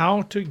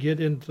how to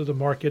get into the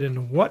market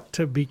and what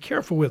to be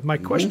careful with. My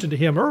question to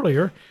him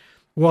earlier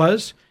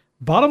was,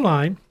 bottom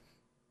line,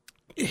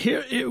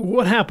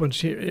 what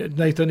happens here,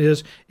 Nathan,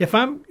 is if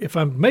I'm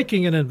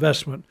making an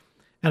investment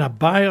and I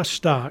buy a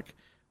stock,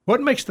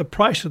 what makes the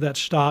price of that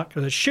stock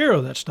or the share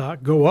of that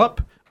stock go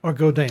up or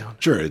go down?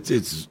 Sure,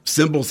 it's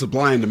simple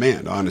supply and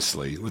demand.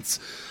 Honestly, let's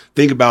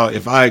think about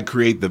if I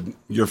create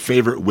your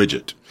favorite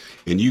widget,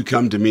 and you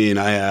come to me and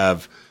I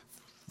have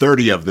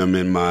 30 of them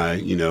in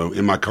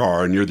my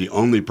car, and you're the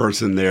only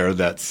person there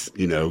that's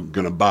going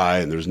to buy,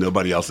 and there's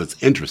nobody else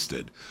that's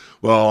interested.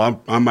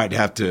 Well, I might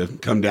have to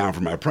come down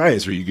for my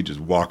price, or you could just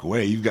walk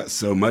away. You've got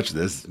so much of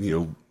this,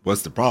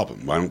 what's the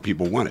problem? Why don't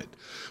people want it?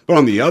 But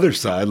on the other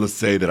side, let's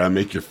say that I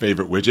make your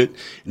favorite widget,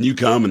 and you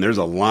come and there's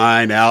a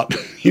line out,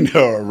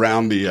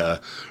 around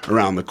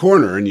the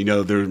corner,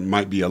 and there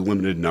might be a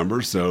limited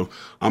number. So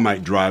I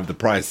might drive the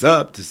price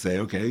up to say,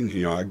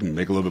 okay, I can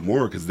make a little bit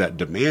more because that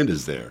demand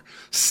is there.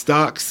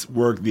 Stocks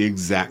work the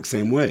exact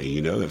same way.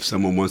 If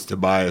someone wants to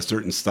buy a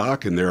certain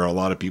stock and there are a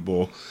lot of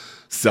people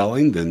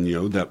selling, then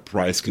that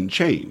price can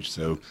change.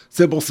 So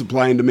simple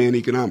supply and demand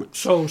economics.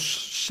 So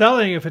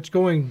selling, if it's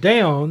going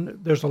down,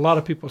 there's a lot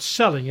of people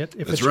selling it.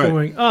 If it's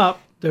going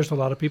up, there's a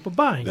lot of people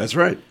buying it. That's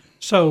right.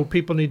 So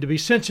people need to be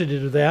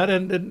sensitive to that,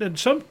 and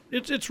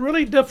it's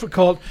really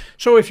difficult.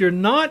 So if you're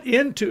not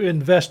into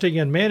investing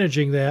and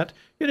managing that,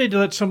 you need to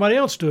let somebody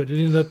else do it. You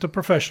need to let the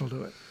professional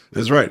do it.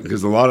 That's right,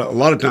 because a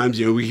lot of times,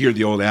 we hear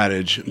the old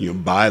adage,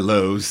 buy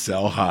low,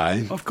 sell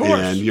high. Of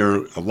course. And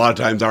a lot of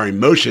times our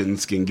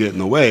emotions can get in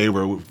the way,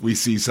 where if we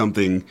see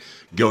something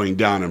going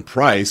down in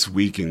price,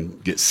 we can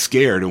get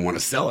scared and want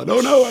to sell it. Oh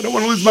no, I don't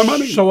want to lose my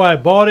money. So I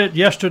bought it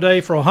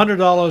yesterday for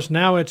 $100.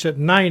 Now it's at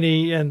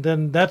 $90, and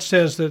then that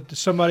says that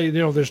somebody,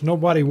 there's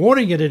nobody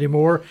wanting it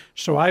anymore.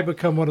 So I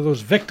become one of those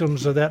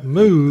victims of that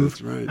move.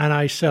 That's right. And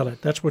I sell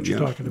it. That's what you're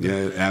talking about.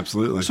 Yeah,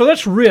 absolutely. So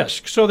that's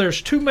risk. So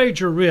there's two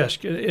major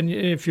risks, and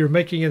if you're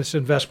making this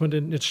investment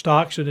in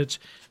stocks, and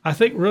I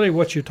think really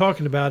what you're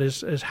talking about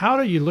is how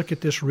do you look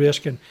at this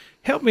risk, and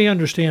help me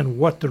understand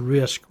what the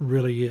risk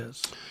really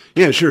is.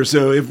 Yeah, sure.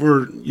 So if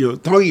we're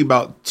talking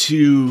about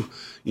two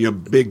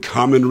big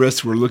common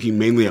risks, we're looking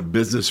mainly at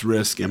business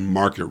risk and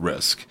market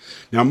risk.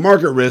 Now,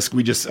 market risk,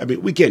 we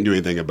can't do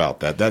anything about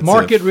that. That's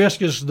market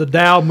risk is the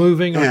Dow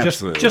moving, or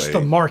just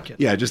the market.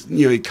 Yeah, just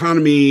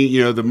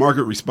economy. The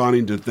market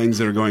responding to things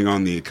that are going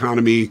on in the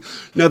economy.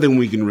 Nothing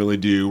we can really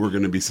do. We're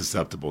going to be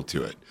susceptible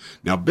to it.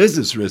 Now,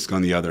 business risk,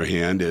 on the other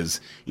hand,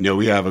 is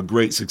we have a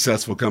great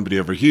successful company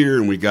over here,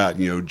 and we got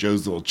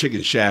Joe's little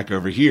chicken shack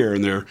over here,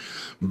 and they're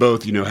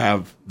both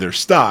have their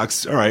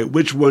stocks. All right,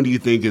 which one do you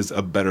think is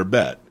a better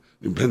bet?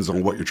 It depends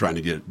on what you're trying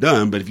to get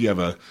done. But if you have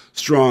a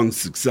strong,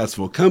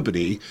 successful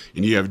company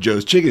and you have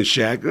Joe's Chicken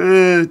Shack,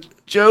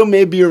 Joe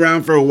may be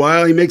around for a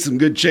while. He makes some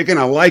good chicken.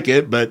 I like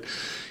it. But,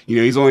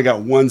 he's only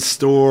got one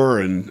store,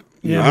 and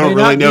I don't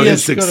really know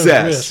his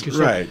success.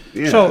 Right.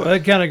 Yeah. So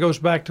it kind of goes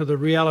back to the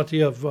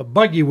reality of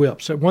buggy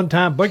whips. At one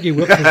time, buggy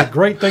whips was a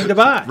great thing to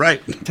buy.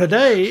 Right.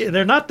 Today,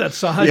 they're not that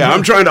size. Yeah,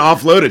 I'm trying to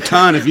offload a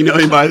ton if you know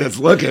anybody that's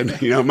looking.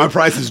 My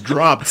price has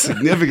dropped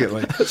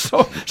significantly.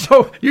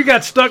 So you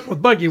got stuck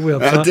with buggy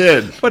whips. I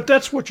did. But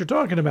that's what you're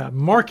talking about.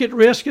 Market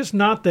risk is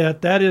not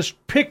that. That is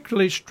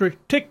strictly,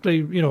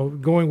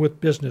 going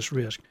with business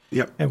risk.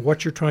 Yep. And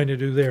what you're trying to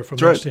do there from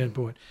that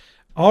standpoint.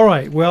 All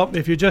right. Well,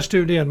 if you just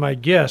tuned in, my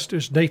guest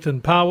is Nathan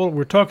Powell.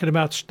 We're talking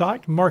about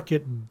stock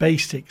market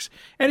basics.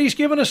 And he's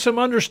given us some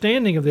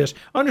understanding of this,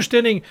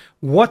 understanding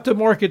what the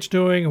market's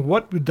doing,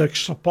 what the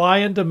supply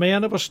and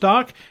demand of a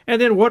stock,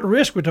 and then what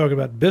risk we're talking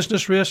about,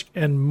 business risk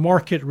and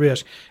market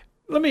risk.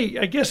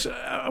 I guess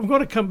I'm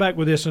going to come back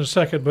with this in a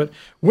second, but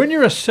when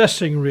you're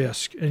assessing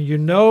risk and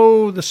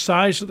the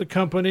size of the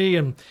company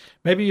and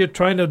maybe you're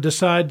trying to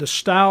decide the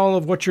style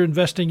of what you're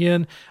investing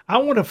in, I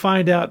want to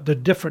find out the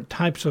different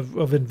types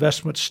of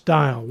investment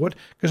style.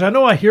 Because I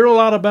know I hear a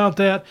lot about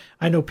that.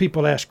 I know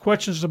people ask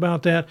questions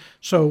about that.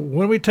 So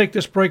when we take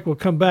this break, we'll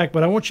come back,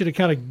 but I want you to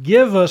kind of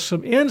give us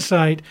some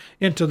insight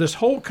into this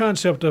whole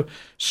concept of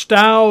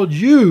style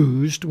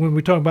used when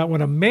we talk about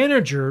when a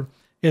manager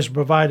is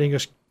providing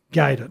us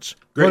guidance.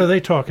 Great. What are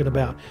they talking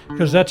about?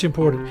 Because that's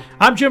important.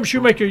 I'm Jim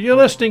Shoemaker. You're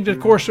listening to, of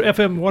course,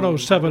 FM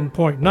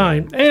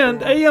 107.9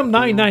 and AM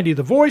 990,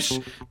 The Voice,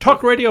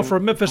 talk radio for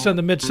Memphis and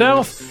the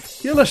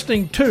Mid-South. You're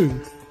listening to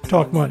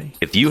Talk Money.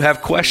 If you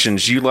have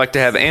questions you'd like to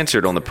have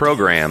answered on the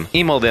program,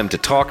 email them to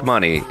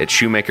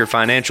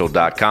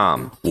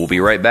talkmoney@shoemakerfinancial.com. We'll be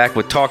right back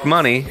with Talk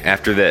Money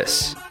after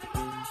this.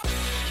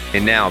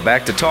 And now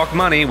back to Talk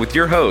Money with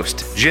your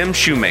host, Jim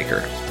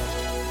Shoemaker.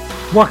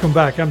 Welcome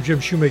back. I'm Jim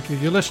Shoemaker.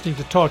 You're listening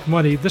to Talk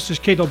Money. This is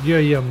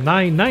KWAM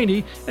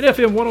 990 and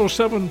FM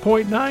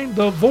 107.9,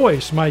 The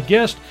Voice. My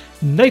guest,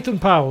 Nathan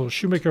Powell,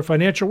 Shoemaker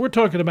Financial. We're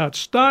talking about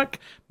stock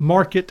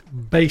market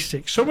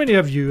basics. So many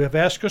of you have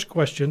asked us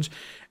questions,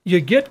 you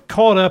get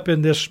caught up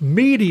in this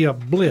media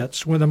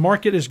blitz when the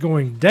market is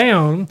going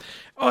down.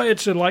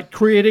 It's like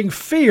creating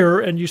fear,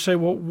 and you say,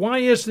 well, why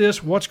is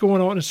this? What's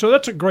going on? And so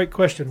that's a great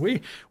question.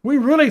 We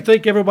really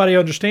think everybody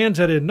understands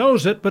it and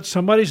knows it, but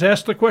somebody's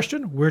asked the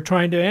question. We're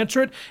trying to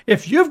answer it.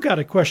 If you've got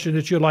a question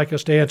that you'd like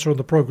us to answer on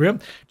the program,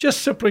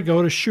 just simply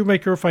go to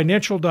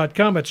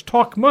shoemakerfinancial.com. It's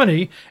Talk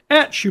Money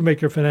at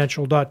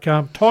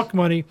shoemakerfinancial.com. Talk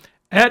Money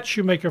at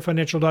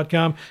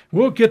shoemakerfinancial.com.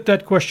 We'll get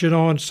that question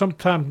on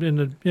sometime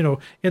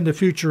in the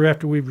future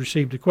after we've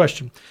received a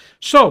question.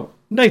 So,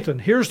 Nathan,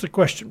 here's the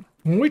question.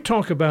 When we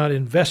talk about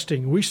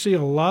investing, we see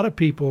a lot of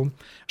people,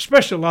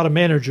 especially a lot of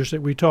managers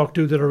that we talk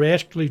to that are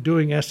actually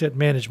doing asset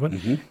management.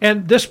 Mm-hmm.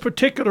 And this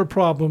particular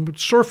problem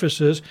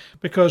surfaces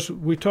because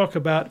we talk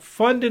about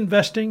fund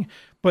investing,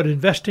 but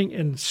investing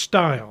in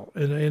style,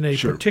 in a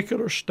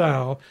particular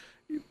style,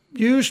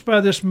 used by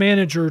this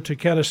manager to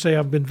kind of say,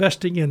 I'm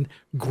investing in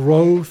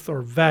growth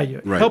or value.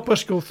 Right. Help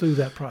us go through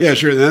that process. Yeah,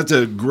 sure. That's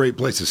a great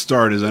place to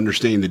start, is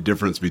understanding the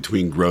difference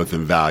between growth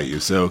and value.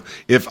 So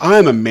if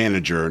I'm a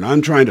manager and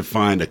I'm trying to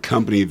find a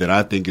company that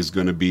I think is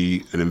going to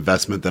be an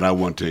investment that I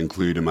want to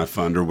include in my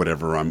fund or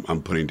whatever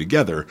I'm putting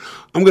together,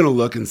 I'm going to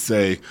look and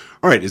say,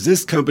 all right, is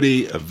this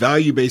company a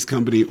value-based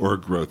company or a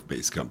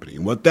growth-based company?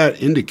 And what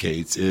that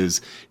indicates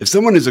is if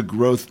someone is a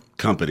growth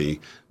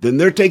company, then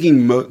they're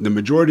taking the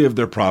majority of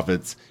their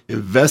profits,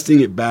 investing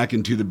it back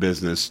into the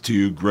business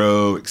to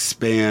grow,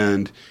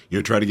 expand,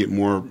 try to get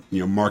more,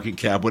 market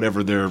cap,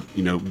 whatever their,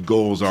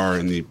 goals are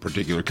in the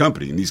particular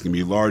company. And these can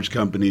be large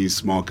companies,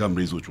 small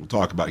companies, which we'll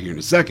talk about here in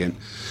a second.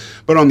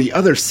 But on the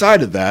other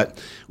side of that,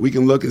 we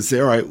can look and say,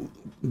 all right,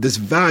 this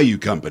value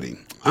company,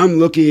 I'm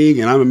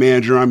looking and I'm a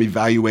manager, I'm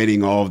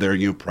evaluating all of their,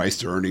 price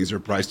to earnings or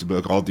price to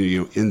book, all the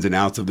ins and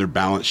outs of their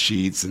balance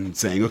sheets and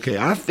saying, okay,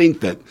 I think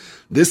that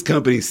this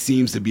company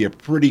seems to be a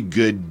pretty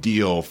good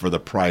deal for the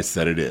price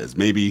that it is.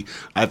 Maybe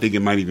I think it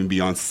might even be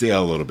on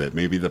sale a little bit.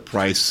 Maybe the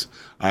price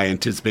I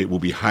anticipate will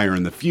be higher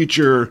in the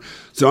future.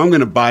 So I'm going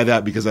to buy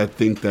that because I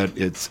think that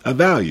it's a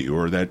value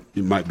or that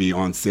it might be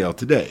on sale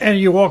today. And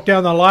you walk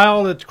down the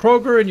aisle at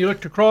Kroger and you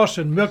looked across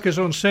and milk is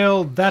on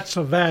sale. That's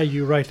a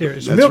value right there.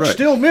 Milk's right.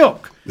 Still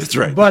milk. That's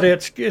right. But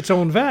it's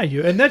own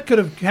value. And that could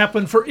have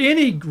happened for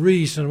any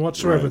reason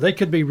whatsoever. Right. They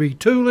could be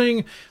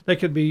retooling. They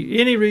could be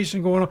any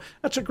reason going on.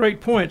 That's a great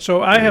point.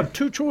 So I have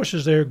two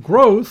choices there,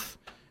 growth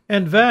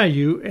and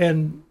value.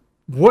 And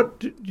what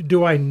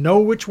do I know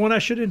which one I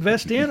should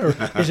invest in, or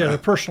is it a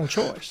personal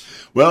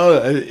choice?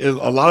 Well,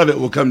 a lot of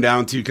it will come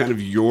down to kind of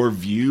your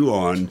view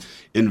on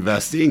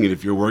investing. And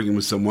if you're working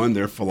with someone,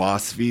 their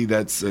philosophy,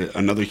 that's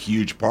another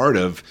huge part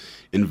of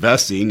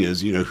investing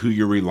is, who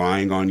you're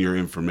relying on your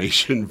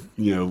information,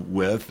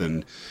 with,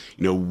 and,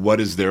 what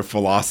is their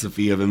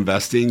philosophy of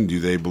investing? Do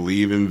they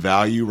believe in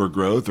value or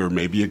growth, or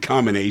maybe a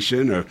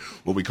combination, or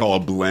what we call a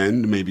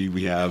blend? Maybe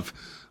we have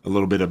a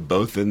little bit of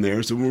both in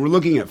there. So when we're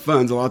looking at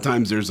funds, a lot of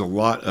times there's a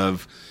lot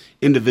of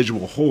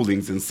individual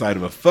holdings inside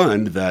of a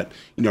fund that,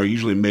 are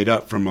usually made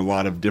up from a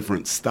lot of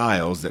different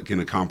styles that can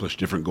accomplish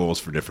different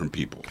goals for different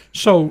people.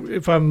 So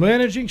if I'm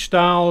managing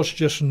styles,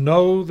 just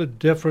know the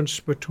difference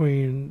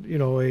between,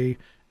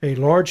 a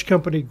large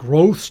company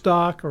growth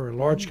stock or a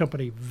large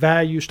company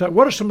value stock.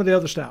 What are some of the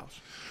other styles?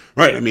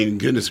 Right. I mean,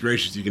 goodness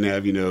gracious, you can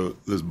have,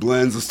 those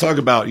blends. Let's talk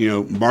about,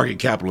 market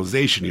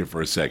capitalization here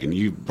for a second.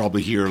 You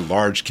probably hear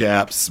large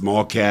cap,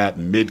 small cap,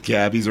 mid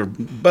cap. These are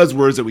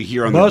buzzwords that we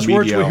hear on the media.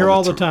 Buzzwords we hear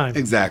all the time.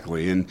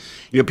 Exactly. And,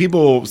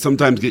 people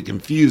sometimes get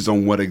confused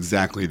on what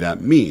exactly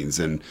that means.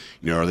 And,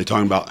 are they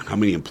talking about how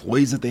many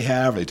employees that they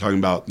have? Are they talking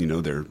about,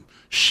 their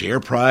share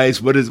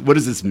price? What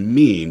does this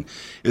mean?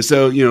 And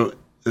so,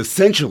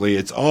 essentially,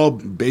 it's all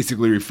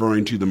basically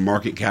referring to the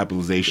market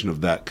capitalization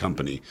of that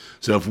company.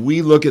 So if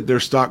we look at their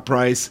stock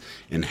price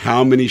and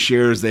how many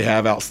shares they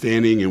have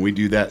outstanding, and we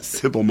do that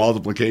simple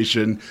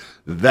multiplication,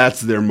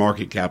 that's their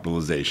market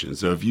capitalization.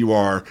 So if you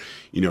are,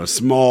 a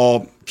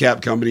small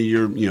cap company,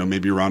 you're,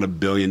 maybe around $1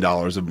 billion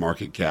of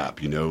market cap,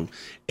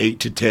 8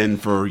 to 10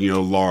 for,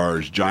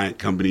 large giant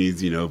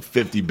companies,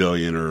 50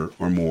 billion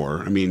or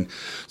more. I mean,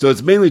 so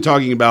it's mainly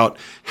talking about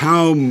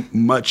how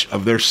much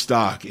of their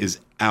stock is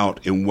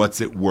out and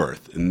what's it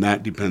worth, and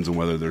that depends on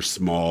whether they're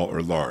small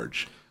or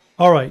large.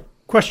 All right.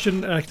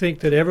 Question I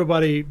think that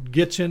everybody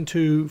gets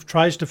into,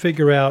 tries to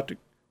figure out,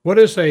 what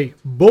is a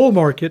bull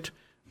market?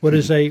 What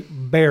is a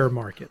bear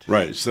market?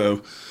 Right.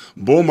 So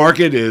bull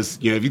market is,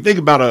 if you think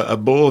about a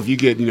bull, if you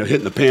get, hit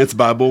in the pants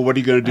by a bull, what are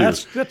you going to do?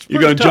 That's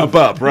You're going to jump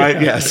up,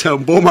 right? Yeah. So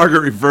bull market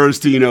refers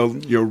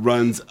to,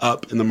 runs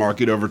up in the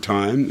market over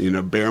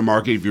time. Bear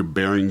market, if you're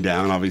bearing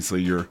down,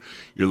 obviously you're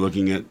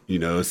looking at,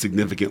 a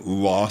significant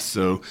loss.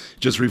 So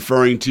just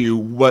referring to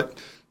what,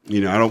 I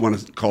don't want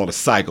to call it a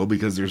cycle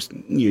because there's,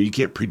 you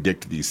can't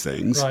predict these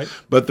things. Right.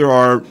 But there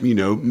are,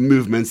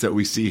 movements that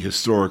we see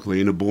historically.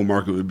 And a bull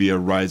market would be a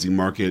rising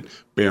market.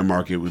 Bear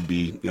market would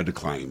be a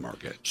declining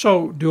market.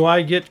 So do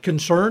I get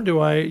concerned? Do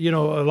I, a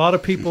lot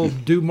of people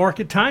do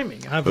market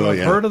timing. I've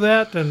heard of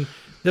that. And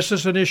This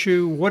is an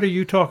issue. What do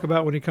you talk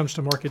about when it comes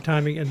to market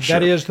timing? And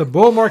that is the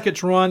bull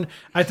market's run.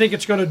 I think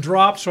it's going to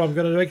drop, so I'm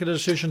going to make a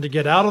decision to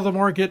get out of the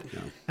market,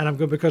 and I'm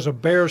going because a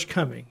bear's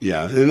coming.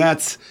 Yeah, and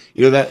that's,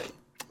 that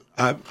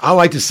I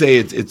like to say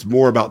it's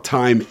more about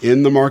time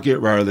in the market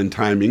rather than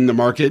timing the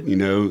market.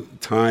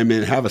 Time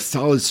and have a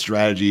solid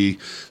strategy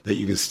that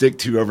you can stick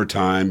to over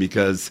time,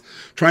 because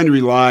trying to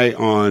rely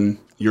on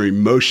your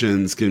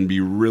emotions can be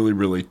really,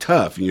 really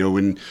tough.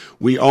 When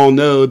we all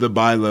know the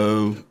buy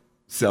low,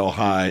 sell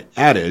high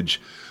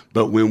adage,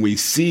 but when we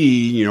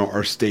see,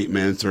 our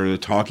statements or the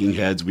talking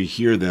heads, we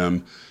hear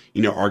them,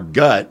 our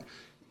gut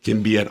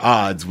can be at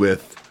odds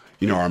with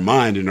our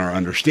mind and our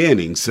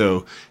understanding.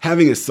 So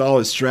having a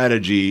solid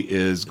strategy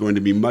is going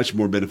to be much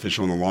more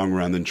beneficial in the long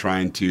run than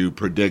trying to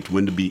predict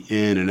when to be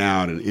in and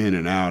out and in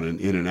and out and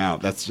in and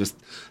out. That's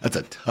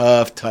a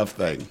tough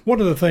thing. One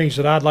of the things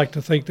that I'd like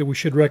to think that we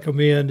should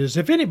recommend is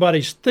if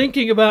anybody's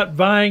thinking about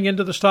buying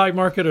into the stock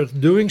market or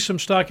doing some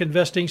stock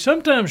investing,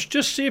 sometimes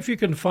just see if you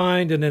can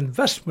find an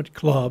investment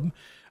club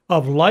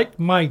of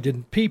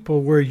like-minded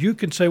people where you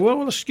can say,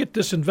 well, let's get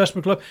this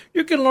investment club.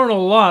 You can learn a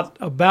lot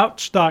about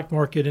stock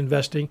market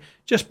investing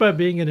just by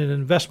being in an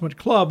investment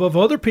club of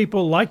other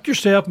people like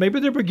yourself. Maybe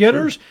they're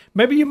beginners. Sure.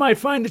 Maybe you might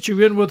find that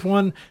you're in with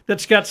one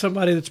that's got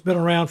somebody that's been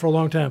around for a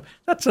long time.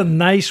 That's a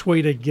nice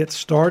way to get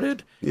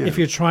started if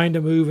you're trying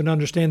to move and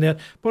understand that.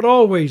 But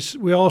always,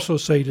 we also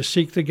say to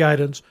seek the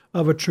guidance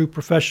of a true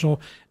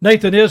professional.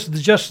 Nathan is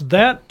just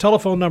that.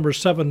 Telephone number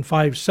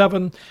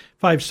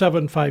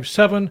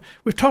 757-5757.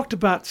 We've talked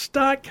about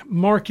stock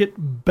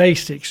market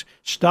basics.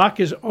 Stock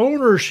is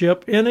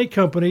ownership in a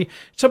company.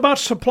 It's about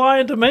supply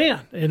and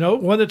demand.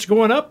 When it's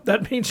going up,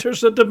 that means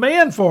there's a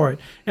demand for it,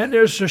 and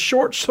there's a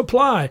short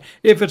supply.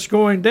 If it's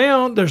going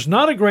down, there's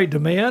not a great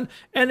demand,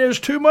 and there's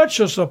too much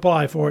of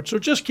supply for it. So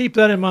just keep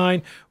that in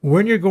mind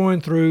when you're going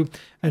through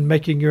and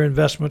making your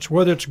investments,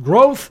 whether it's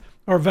growth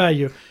or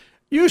value.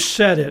 You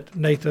said it,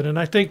 Nathan, and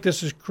I think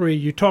this is key.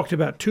 You talked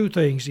about two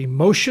things,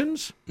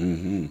 emotions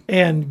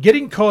and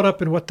getting caught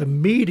up in what the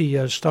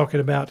media is talking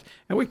about.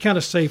 And we kind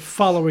of say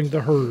following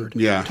the herd.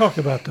 Yeah. Talk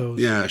about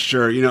those. Yeah,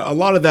 sure. A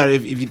lot of that,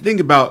 if you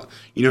think about,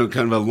 kind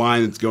of a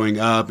line that's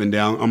going up and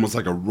down, almost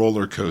like a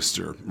roller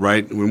coaster,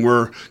 right? When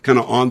we're kind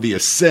of on the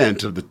ascent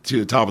to the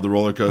top of the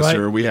roller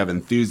coaster, we have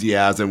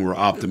enthusiasm, we're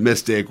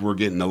optimistic, we're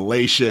getting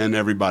elation,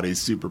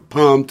 everybody's super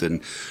pumped,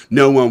 and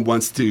no one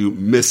wants to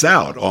miss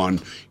out on,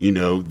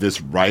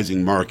 this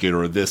rising market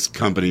or this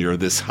company or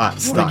this hot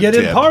stock get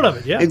tip. in part of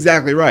it, yeah.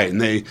 Exactly right. And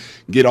they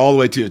get all the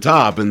way to the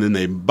top, and then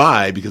they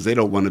buy because they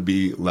don't want to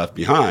be left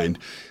behind,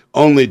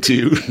 only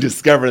to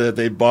discover that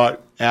they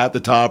bought at the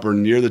top or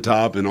near the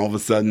top, and all of a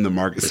sudden the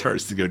market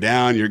starts to go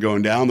down. You're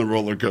going down the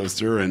roller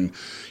coaster, and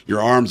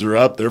your arms are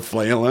up, they're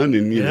flailing,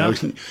 and you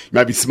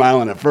might be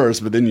smiling at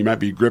first, but then you might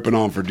be gripping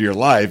on for dear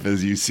life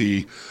as you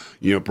see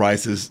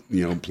prices,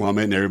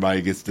 plummet, and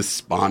everybody gets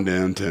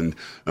despondent and,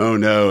 oh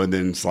no. And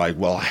then it's like,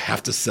 well, I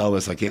have to sell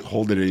this. I can't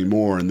hold it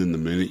anymore. And then the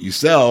minute you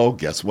sell,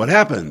 guess what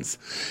happens?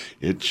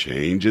 It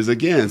changes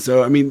again.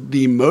 So,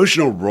 the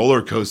emotional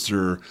roller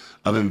coaster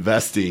of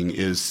investing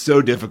is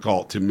so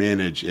difficult to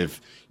manage if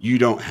you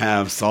don't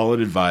have solid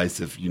advice,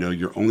 if,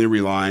 you're only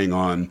relying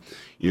on,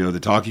 the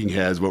talking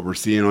heads, what we're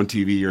seeing on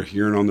TV or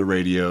hearing on the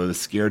radio, the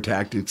scare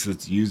tactics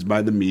that's used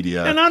by the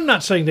media. And I'm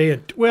not saying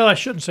I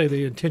shouldn't say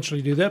they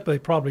intentionally do that, but they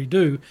probably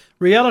do.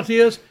 Reality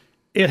is,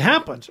 it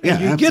happens. And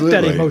you absolutely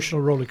get that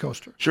emotional roller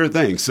coaster. Sure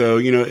thing. So,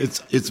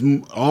 it's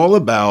all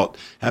about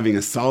having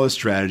a solid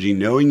strategy,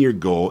 knowing your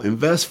goal,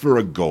 invest for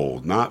a goal,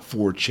 not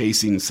for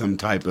chasing some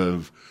type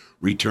of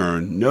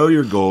return. Know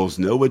your goals,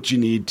 know what you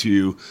need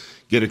to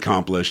get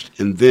accomplished,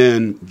 and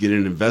then get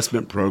an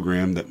investment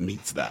program that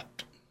meets that.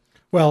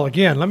 Well,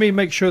 again, let me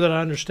make sure that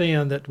I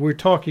understand that we're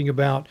talking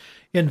about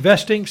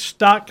investing,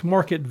 stock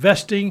market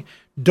vesting.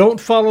 Don't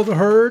follow the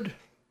herd.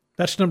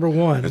 That's number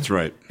one. That's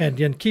right. And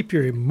then keep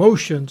your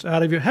emotions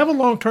out of you. Have a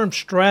long-term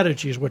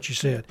strategy is what you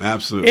said.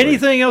 Absolutely.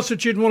 Anything else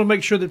that you'd want to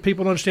make sure that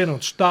people understand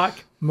on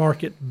stock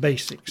market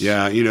basics?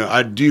 Yeah,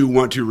 I do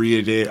want to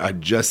reiterate, I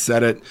just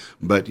said it,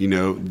 but,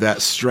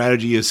 that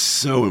strategy is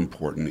so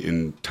important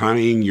in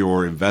tying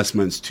your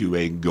investments to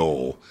a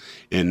goal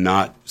and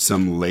not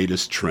some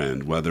latest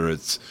trend, whether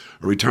it's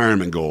a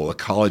retirement goal, a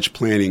college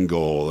planning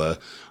goal, I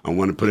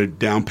want to put a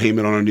down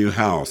payment on a new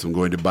house, I'm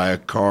going to buy a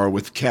car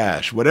with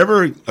cash.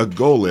 Whatever a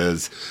goal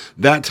is,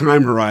 that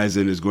time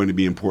horizon is going to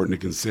be important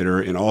to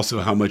consider, and also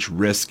how much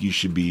risk you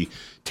should be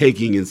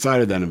taking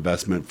inside of that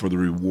investment for the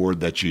reward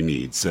that you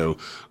need. So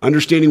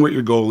understanding what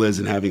your goal is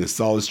and having a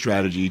solid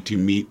strategy to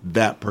meet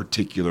that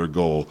particular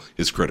goal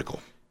is critical.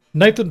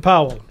 Nathan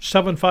Powell,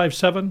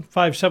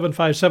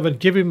 757-5757.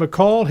 Give him a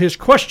call. His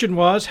question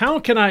was,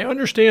 how can I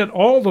understand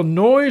all the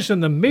noise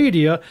in the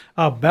media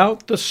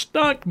about the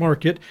stock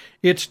market?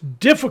 It's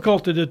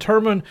difficult to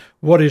determine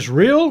what is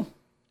real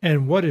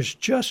and what is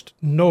just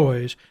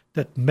noise.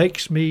 that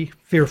makes me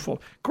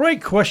fearful?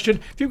 Great question.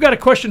 If you've got a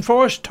question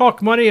for us,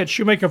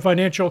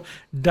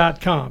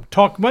 talkmoney@shoemakerfinancial.com.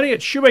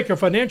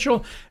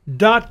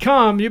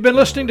 Talkmoney@shoemakerfinancial.com. You've been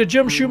listening to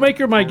Jim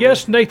Shoemaker, my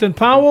guest, Nathan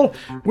Powell.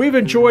 We've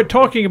enjoyed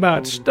talking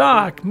about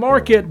stock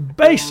market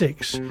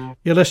basics.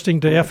 You're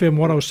listening to FM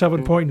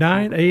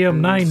 107.9, AM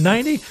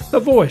 990, The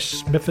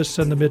Voice, Memphis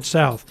and the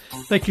Mid-South.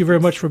 Thank you very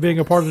much for being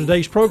a part of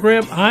today's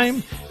program.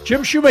 I'm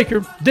Jim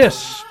Shoemaker.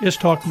 This is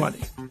Talk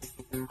Money.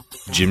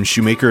 Jim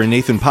Shoemaker and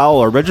Nathan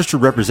Powell are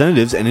registered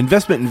representatives and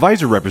investment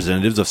advisor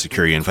representatives of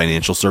Securian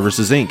Financial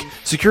Services, Inc.,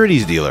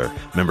 securities dealer,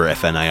 member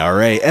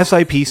FNIRA,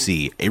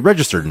 SIPC, a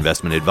registered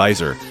investment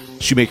advisor.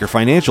 Shoemaker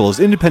Financial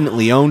is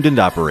independently owned and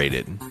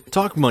operated.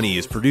 Talk Money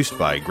is produced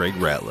by Greg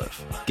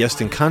Ratliff.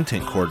 Guest and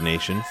content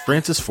coordination,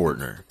 Francis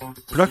Fortner.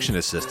 Production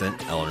assistant,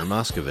 Eleanor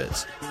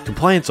Moskowitz.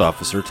 Compliance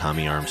officer,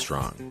 Tommy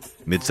Armstrong.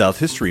 Mid-South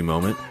History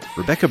Moment,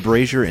 Rebecca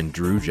Brazier and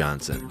Drew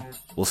Johnson.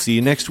 We'll see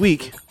you next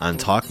week on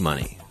Talk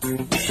Money.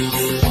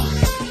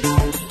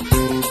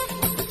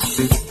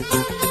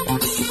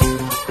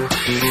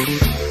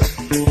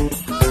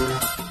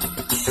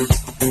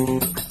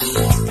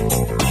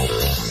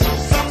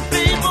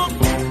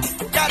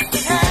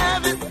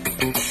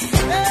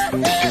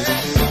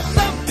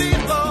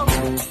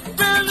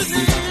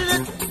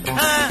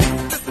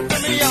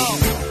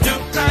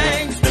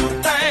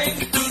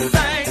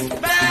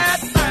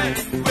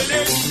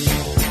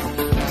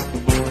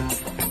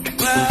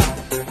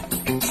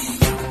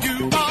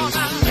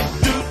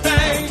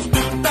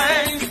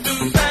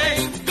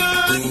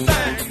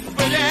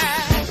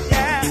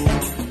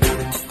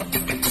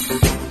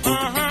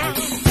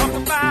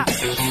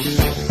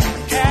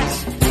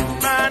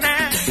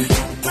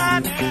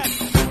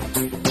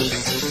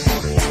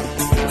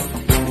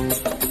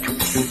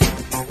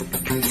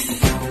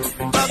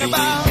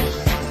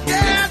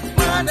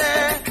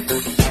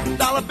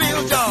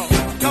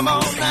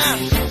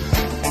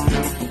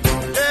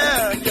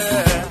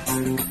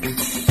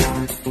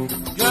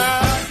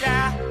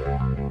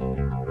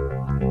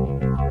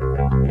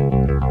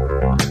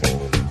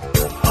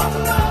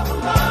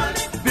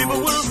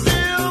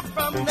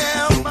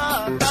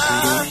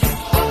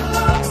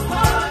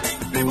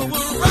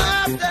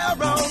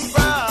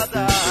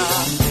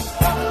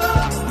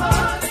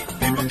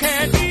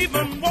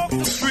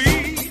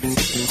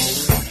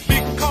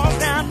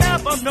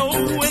 Know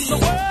in the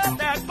world